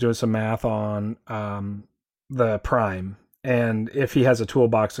feed that was doing some math on the Prime. And if he has a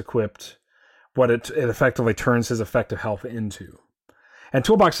toolbox equipped, what it effectively turns his effective health into. And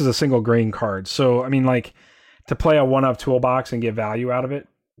toolbox is a single grain card. So, I mean, like, to play a one-up toolbox and get value out of it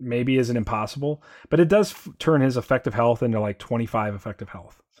maybe isn't impossible. But it does turn his effective health into, like, 25 effective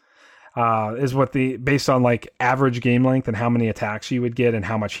health. Is what based on, like, average game length and how many attacks you would get and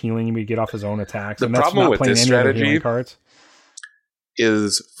how much healing you would get off his own attacks. The and that's problem not with playing this any strategy other cards.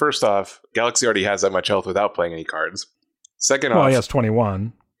 Is, first off, Galaxy already has that much health without playing any cards. Second Well, off, he has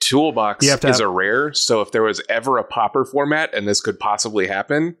 21. Toolbox is a rare, so if there was ever a popper format and this could possibly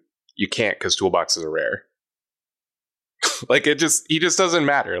happen, you can't because Toolbox is a rare. Like, he just doesn't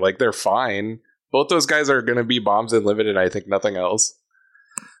matter. Like, they're fine. Both those guys are going to be bombs unlimited, I think nothing else.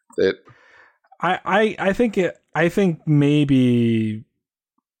 I think maybe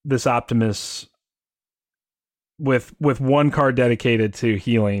this Optimus with one card dedicated to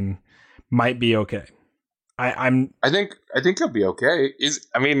healing might be okay. I think he'll be okay.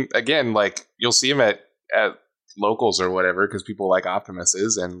 Again, like, you'll see him at locals or whatever because people like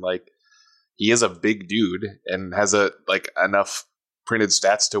Optimuses, and like, he is a big dude and has enough printed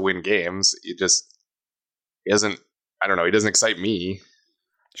stats to win games. He doesn't excite me.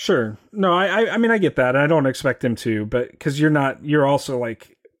 Sure. No, I mean, I get that. I don't expect him to, but because you're also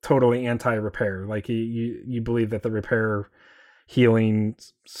like totally anti-repair. Like, you believe that the repair healing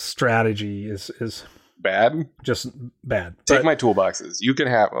strategy is bad. Just bad. Take my toolboxes. You can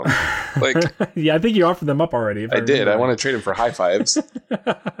have them. Like, yeah, I think you offered them up already. I did. I want to trade them for High Fives.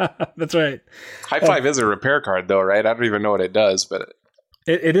 That's right. High Five is a repair card, though, right? I don't even know what it does, but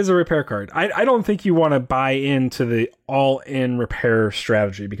it is a repair card. I don't think you want to buy into the all-in repair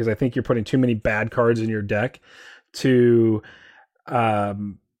strategy because I think you're putting too many bad cards in your deck to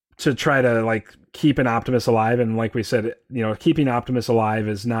try to like keep an Optimus alive. And like we said, you know, keeping Optimus alive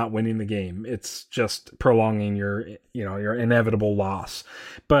is not winning the game. It's just prolonging your inevitable loss.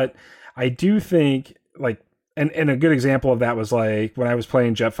 But I do think like, and a good example of that was like when I was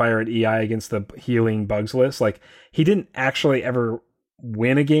playing Jetfire at EI against the healing bugs list, like he didn't actually ever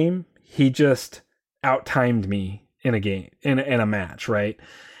win a game. He just out-timed me in a game, in a match. Right.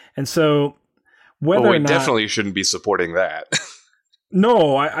 And so whether or not, definitely shouldn't be supporting that.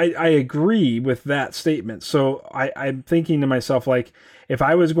 No, I agree with that statement. So I'm thinking to myself, like, if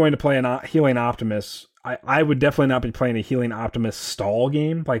I was going to play a Healing Optimus, I would definitely not be playing a Healing Optimus stall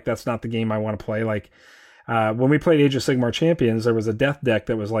game. Like, that's not the game I want to play. Like, when we played Age of Sigmar Champions, there was a death deck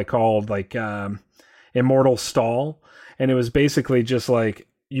that was like called like Immortal Stall. And it was basically just like,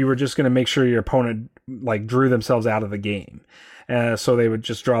 you were just going to make sure your opponent like drew themselves out of the game. So they would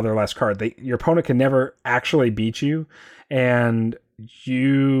just draw their last card. Your opponent can never actually beat you. And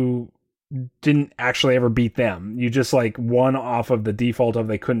you didn't actually ever beat them. You just like won off of the default of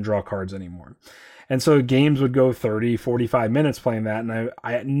they couldn't draw cards anymore. And so games would go 30, 45 minutes playing that. And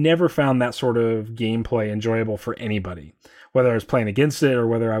I never found that sort of gameplay enjoyable for anybody, whether I was playing against it or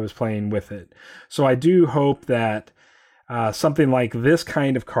whether I was playing with it. So I do hope that something like this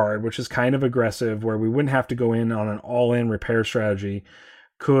kind of card, which is kind of aggressive, where we wouldn't have to go in on an all-in repair strategy,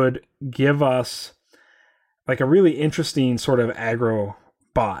 could give us like a really interesting sort of aggro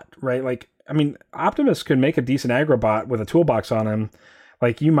bot, right? Like, I mean, Optimus could make a decent aggro bot with a toolbox on him.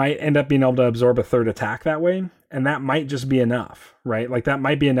 Like, you might end up being able to absorb a third attack that way, and that might just be enough, right? Like, that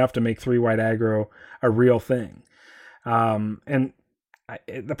might be enough to make 3-white aggro a real thing. The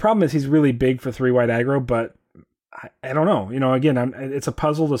problem is he's really big for 3-white aggro, but I don't know. You know, again, it's a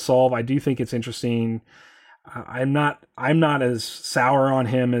puzzle to solve. I do think it's interesting. I'm not as sour on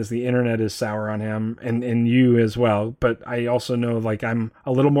him as the internet is sour on him, and you as well. But I also know, like, I'm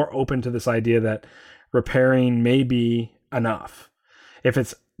a little more open to this idea that repairing may be enough. If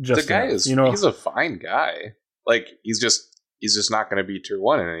it's just the guy enough, is, he's a fine guy. Like, he's just not going to be tier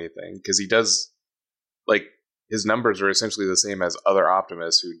 1 in anything, because he does, like, his numbers are essentially the same as other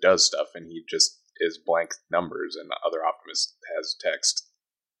Optimus who does stuff, and he just is blank numbers, and the other Optimus has text.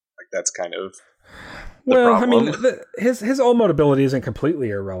 Like, that's kind of the problem. I mean, his all mode ability isn't completely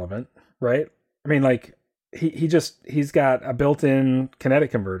irrelevant, right? I mean, like, he's got a built-in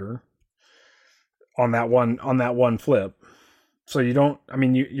kinetic converter on that one flip. So you don't, I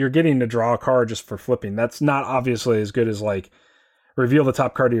mean, you're getting to draw a card just for flipping. That's not obviously as good as, like, reveal the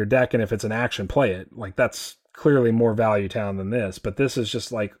top card of your deck, and if it's an action, play it. Like, that's clearly more value town than this. But this is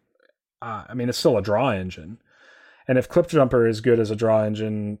just like, I mean, it's still a draw engine. And if Cliff Jumper is good as a draw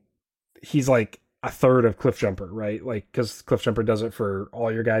engine, he's like a third of Cliff Jumper, right? Like, because Cliff Jumper does it for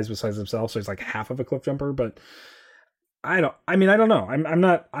all your guys besides himself, so he's like half of a Cliff Jumper. But I don't know. I'm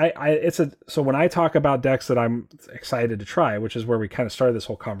not. So when I talk about decks that I'm excited to try, which is where we kind of started this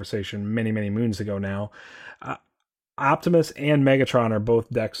whole conversation many moons ago now, Optimus and Megatron are both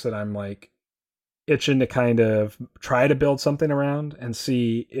decks that I'm like itching to kind of try to build something around and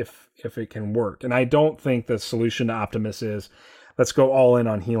see if it can work. And I don't think the solution to Optimus is let's go all in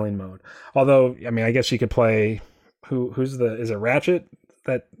on healing mode. Although, I mean, I guess you could play is it Ratchet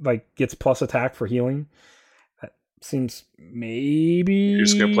that, like, gets plus attack for healing? Seems maybe you're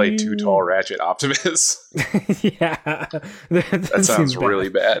just gonna play 2 tall Ratchet Optimus. Yeah, that sounds really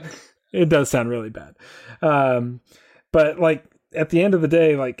bad. It does sound really bad. But, like, at the end of the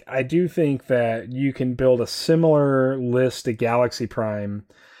day, like, I do think that you can build a similar list to Galaxy Prime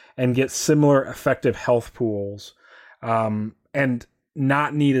and get similar effective health pools, and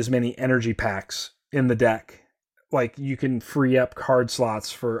not need as many energy packs in the deck. Like, you can free up card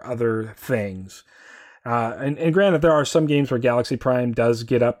slots for other things. And granted, there are some games where Galaxy Prime does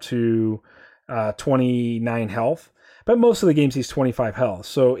get up to 29 health, but most of the games he's 25 health.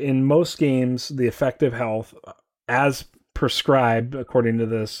 So in most games, the effective health, as prescribed according to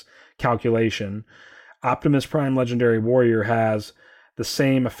this calculation, Optimus Prime Legendary Warrior has the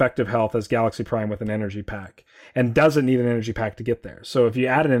same effective health as Galaxy Prime with an energy pack, and doesn't need an energy pack to get there. So if you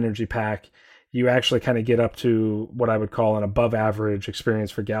add an energy pack, you actually kind of get up to what I would call an above average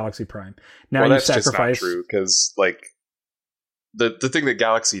experience for Galaxy Prime. Now, that's just not true, because, like, the thing that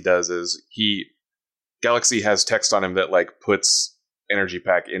Galaxy does is Galaxy has text on him that, like, puts energy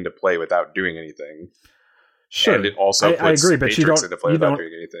pack into play without doing anything. Sure, and it also puts I agree, but Matrix into play without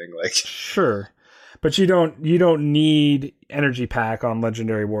doing anything. Like, sure, but you don't need energy pack on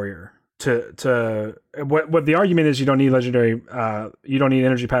Legendary Warrior. To what the argument is, you don't need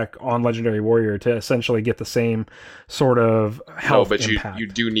energy pack on Legendary Warrior to essentially get the same sort of health impact. you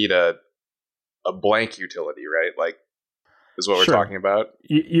do need a blank utility, right? Like, is what we're talking about.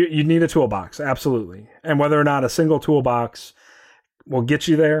 You need a toolbox, absolutely. And whether or not a single toolbox will get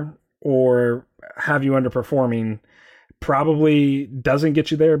you there or have you underperforming probably doesn't get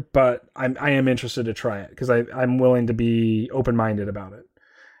you there, but I am interested to try it because I'm willing to be open-minded about it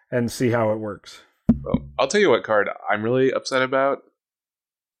and see how it works. Well, I'll tell you what card I'm really upset about.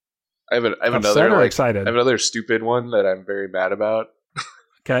 I have another excited. I have another stupid one that I'm very mad about.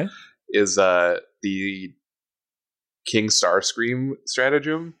 Okay. Is the King Starscream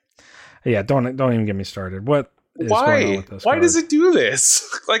stratagem. Yeah, don't even get me started. What is going on with this Why card? does it do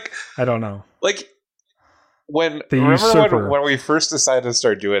this? Like, I don't know. Like, when we first decided to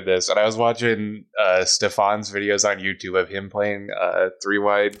start doing this, and I was watching Stefan's videos on YouTube of him playing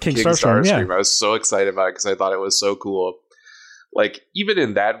 3-wide King Starscream. Yeah. I was so excited about it because I thought it was so cool. Like, even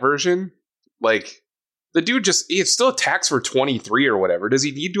in that version, like, the dude he still attacks for 23 or whatever. Does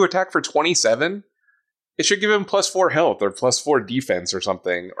he need to attack for 27? It should give him +4 health or +4 defense or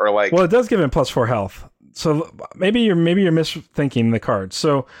something. Or, like, well, it does give him +4 health. So maybe you're misthinking the card.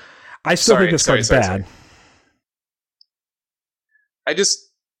 So I still think this card's bad. It's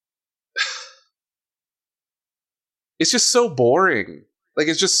just so boring. Like,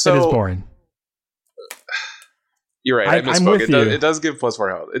 it's just so... It is boring. You're right, I misspoke. It does give +4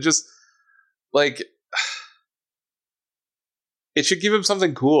 health. It just, like... It should give him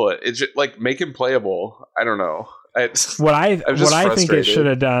something cool. It should, like, make him playable. I don't know. What I think it should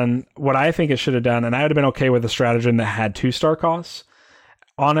have done, and I would have been okay with a stratagem that had 2-star costs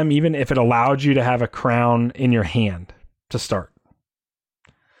on him, even if it allowed you to have a crown in your hand to start.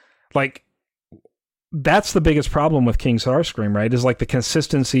 Like, that's the biggest problem with King Starscream, right? Is like the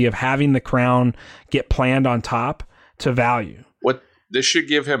consistency of having the crown get planned on top to value. This should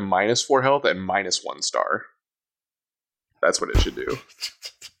give him -4 health and -1 star. That's what it should do.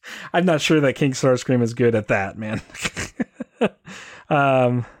 I'm not sure that King Starscream is good at that, man.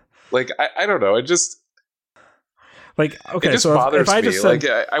 Like, I don't know. It just okay. It just so bothers if I me. just said,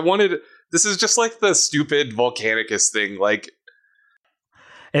 like, I wanted. This is just like the stupid Volcanicus thing. Like,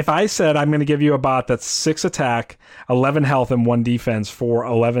 if I said I'm going to give you a bot that's 6 attack, 11 health, and 1 defense for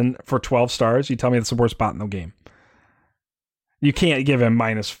 12 stars, you tell me that's the worst bot in the game. You can't give him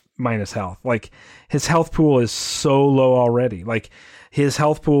minus health. Like, his health pool is so low already. Like, his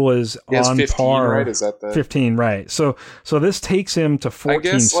health pool is on 15, par. right? Is that the 15, right? So this takes him to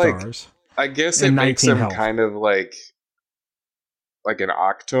 14 stars. I guess it makes him kind of like an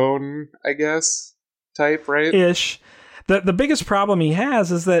Octone, I guess, type, right? Ish. The biggest problem he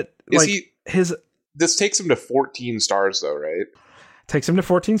has is that this takes him to 14 stars though, right? Takes him to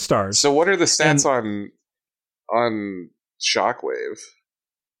 14 stars. So what are the stats on Shockwave?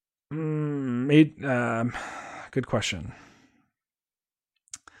 Good question.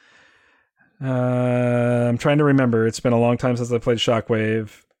 I'm trying to remember. It's been a long time since I played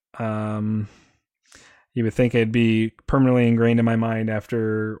Shockwave. You would think it'd be permanently ingrained in my mind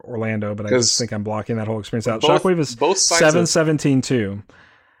after Orlando, but I just think I'm blocking that whole experience out. Shockwave is 7-17-2.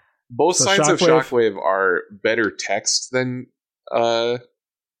 Both sides of Shockwave are better text than yes,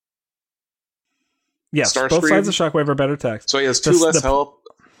 Starscream. Both sides of Shockwave are better text. So he has 2 less health,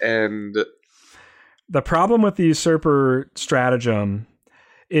 and the problem with the Usurper stratagem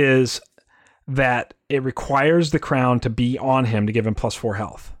is that it requires the crown to be on him to give him +4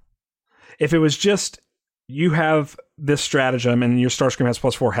 health. If it was just you have this stratagem and your Starscream has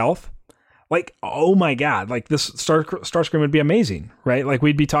 +4 health, like, oh my god, like this Starscream would be amazing, right? Like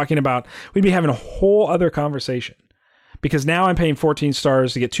we'd be having a whole other conversation, because now I'm paying 14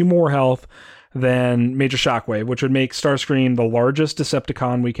 stars to get 2 more health than Major Shockwave, which would make Starscream the largest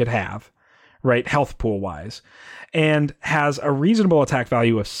Decepticon we could have, right? Health pool wise, and has a reasonable attack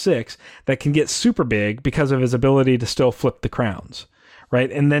value of 6 that can get super big because of his ability to still flip the crowns. Right,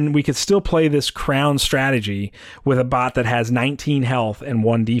 and then we could still play this crown strategy with a bot that has 19 health and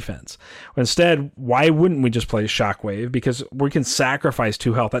 1 defense. Instead, why wouldn't we just play Shockwave? Because we can sacrifice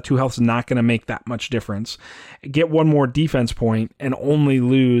 2 health. That 2 health is not going to make that much difference. Get 1 more defense point and only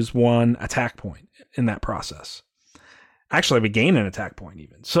lose 1 attack point in that process. Actually, we gain an attack point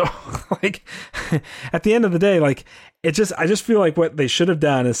even. So, like, at the end of the day, like, I just feel like what they should have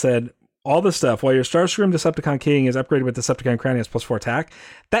done is said, all this stuff, while your Starscream Decepticon King is upgraded with Decepticon Crown, he has +4 attack.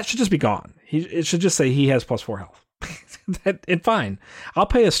 That should just be gone. It should just say he has +4 health. And fine. I'll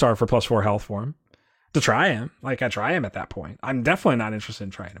pay a star for +4 health for him. To try him. Like, I try him at that point. I'm definitely not interested in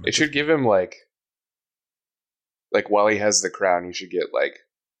trying him. It should give him, like, while he has the crown, he should get, like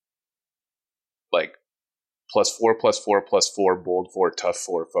 +4/+4/+4, bold 4, tough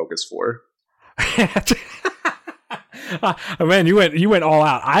 4, focus 4. Man, you went all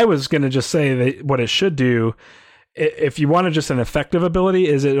out. I was going to just say that what it should do, if you want just an effective ability,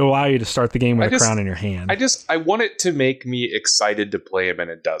 is it allow you to start the game with a crown in your hand. I want it to make me excited to play him,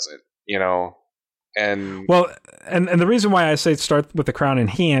 and it doesn't, you know? And the reason why I say start with the crown in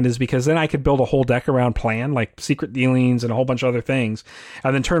hand is because then I could build a whole deck around plan, like secret dealings and a whole bunch of other things.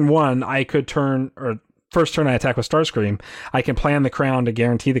 And then turn 1, first turn I attack with Starscream, I can plan the crown to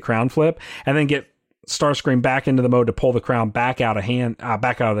guarantee the crown flip, and then get Starscream back into the mode to pull the crown back out of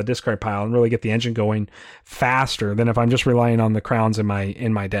the discard pile and really get the engine going faster than if I'm just relying on the crowns in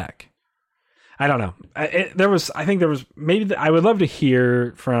my deck. I don't know. I would love to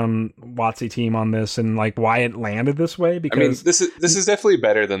hear from WotC team on this and like why it landed this way. Because this is definitely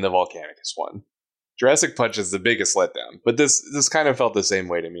better than the Volcanicus one. Jurassic Punch is the biggest letdown, but this kind of felt the same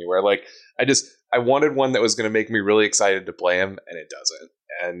way to me, where like I wanted one that was going to make me really excited to play him, and it doesn't,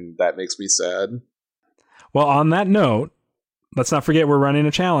 and that makes me sad. Well, on that note, let's not forget we're running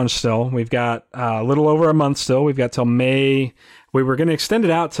a challenge still. We've got a little over a month still. We've got till May. We were going to extend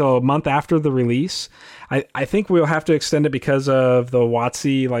it out till a month after the release. I think we'll have to extend it because of the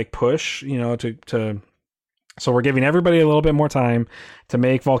WotC like push, you know, so we're giving everybody a little bit more time to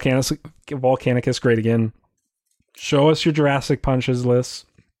make Volcanicus great again. Show us your Jurassic Punches lists.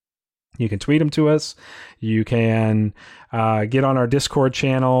 You can tweet them to us. You can get on our Discord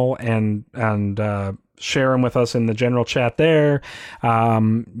channel and share them with us in the general chat there.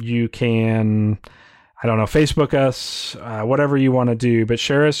 You can, I don't know, Facebook us, whatever you want to do, but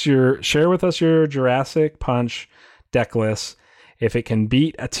share with us your Jurassic Punch deck list. If it can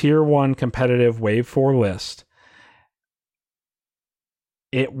beat a tier 1 competitive wave 4 list,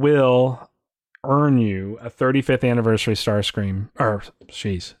 it will earn you a 35th anniversary Starscream.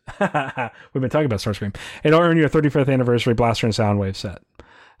 We've been talking about Starscream. It'll earn you a 35th anniversary Blaster and Soundwave set.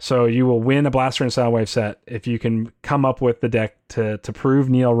 So you will win a Blaster and Soundwave set if you can come up with the deck to prove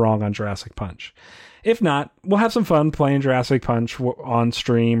Neil wrong on Jurassic Punch. If not, we'll have some fun playing Jurassic Punch on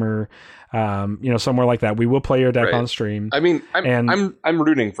stream or somewhere like that. We will play your deck on stream. I mean, I'm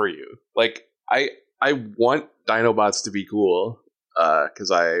rooting for you. Like I want Dinobots to be cool because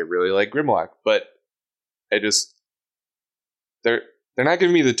I really like Grimlock, but I just they're not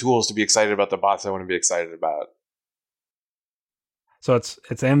giving me the tools to be excited about the bots I want to be excited about. So it's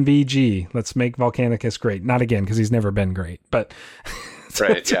MVG. Let's make Volcanicus great. Not again because he's never been great, but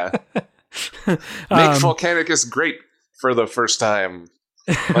right, yeah. Make Volcanicus great for the first time.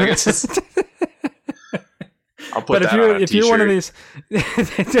 Like it's just, I'll put that on a t-shirt. If you're one of these,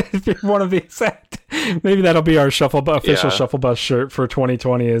 if you're one of these, maybe that'll be our official Shuffle Bus shirt for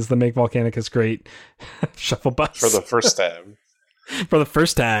 2020. Is the Make Volcanicus Great Shuffle Bus for the first time. For the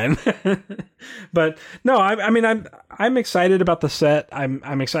first time. But no, I mean I'm excited about the set.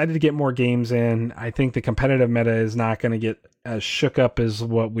 I'm excited to get more games in. I think the competitive meta is not going to get as shook up as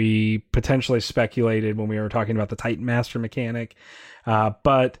what we potentially speculated when we were talking about the Titan Master mechanic.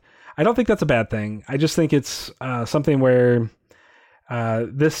 But I don't think that's a bad thing. I just think it's something where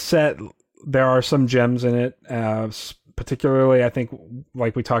this set, there are some gems in it. Particularly, I think,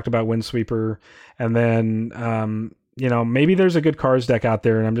 like we talked about Windsweeper, and then maybe there's a good cards deck out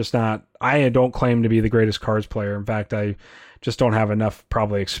there, and I don't claim to be the greatest cards player. In fact, I just don't have enough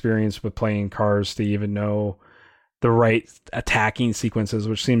probably experience with playing cards to even know the right attacking sequences,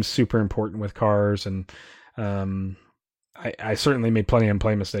 which seems super important with cars. And I certainly made plenty of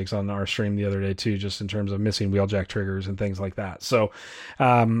play mistakes on our stream the other day too, just in terms of missing wheeljack triggers and things like that. So,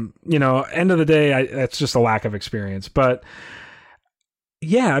 end of the day, that's just a lack of experience. But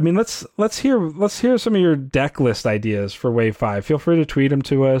yeah, I mean, let's hear some of your deck list ideas for Wave 5. Feel free to tweet them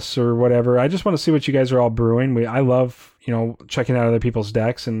to us or whatever. I just want to see what you guys are all brewing. I love, checking out other people's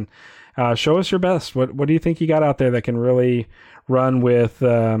decks, and show us your best. What do you think you got out there that can really run with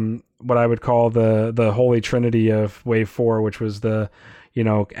what I would call the holy trinity of Wave 4, which was the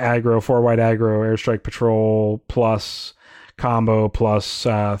aggro, 4-wide aggro, Airstrike Patrol plus combo plus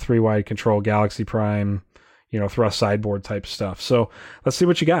 3-wide control Galaxy Prime, thrust sideboard type stuff. So let's see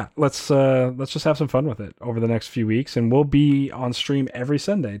what you got. Let's just have some fun with it over the next few weeks, and we'll be on stream every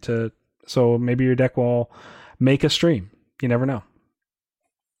Sunday so maybe your deck will make a stream. You never know.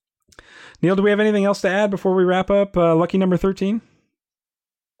 Neil, do we have anything else to add before we wrap up lucky number 13?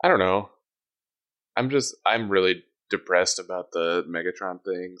 I don't know. I'm really depressed about the Megatron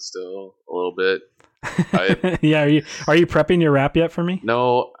thing still a little bit. Yeah, are you prepping your rap yet for me?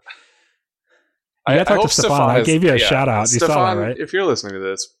 No. I talked to Stefan. I gave you a shout out. You Stefan, saw that, right? If you're listening to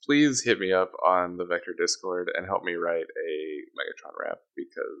this, please hit me up on the Vector Discord and help me write a Megatron rap,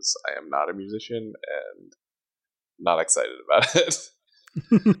 because I am not a musician and not excited about it.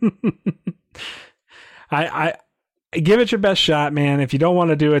 I give it your best shot, man. If you don't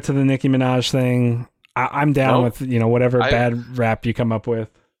want to do it to the Nicki Minaj thing, I'm down with whatever bad rap you come up with.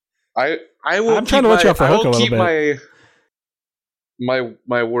 I will. I'm trying to let you off the hook a little bit.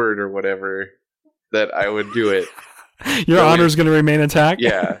 My word or whatever that I would do it. Your honor is going to remain intact.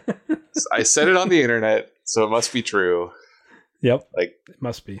 Yeah, I said it on the internet, so it must be true. Yep, it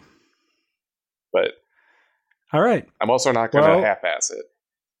must be. But all right, I'm also not going to half-ass it.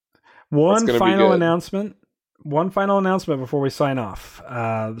 One final announcement before we sign off.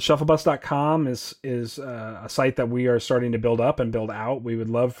 Shufflebus.com is a site that we are starting to build up and build out. We would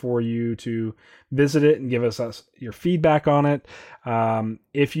love for you to visit it and give us your feedback on it.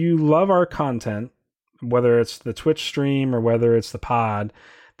 If you love our content, whether it's the Twitch stream or whether it's the pod,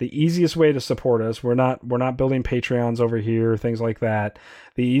 the easiest way to support us, we're not building Patreons over here, things like that.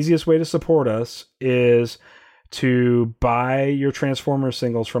 The easiest way to support us is to buy your Transformers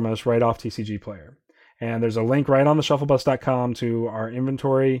singles from us right off TCG Player. And there's a link right on the shufflebus.com to our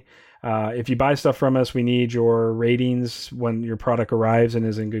inventory. If you buy stuff from us, we need your ratings when your product arrives and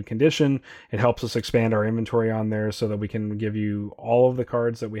is in good condition. It helps us expand our inventory on there so that we can give you all of the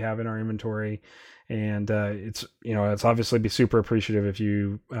cards that we have in our inventory. And it's obviously be super appreciative if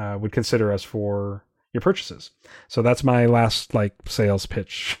you would consider us for your purchases. So that's my last sales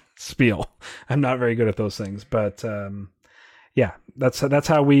pitch spiel. I'm not very good at those things, but yeah, that's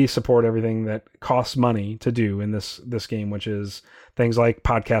how we support everything that costs money to do in this game, which is things like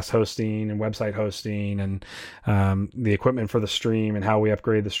podcast hosting and website hosting and the equipment for the stream and how we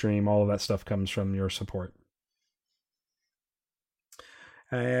upgrade the stream. All of that stuff comes from your support.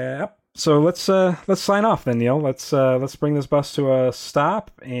 So let's sign off then, Neil. Let's bring this bus to a stop,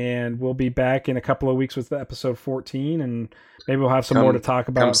 and we'll be back in a couple of weeks with episode 14, and maybe we'll have some more to talk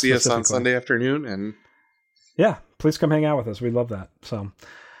about. Come see us on Sunday afternoon, and yeah, please come hang out with us. We'd love that. So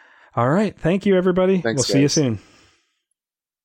All right. Thank you, everybody. Thanks, We'll see you guys. soon.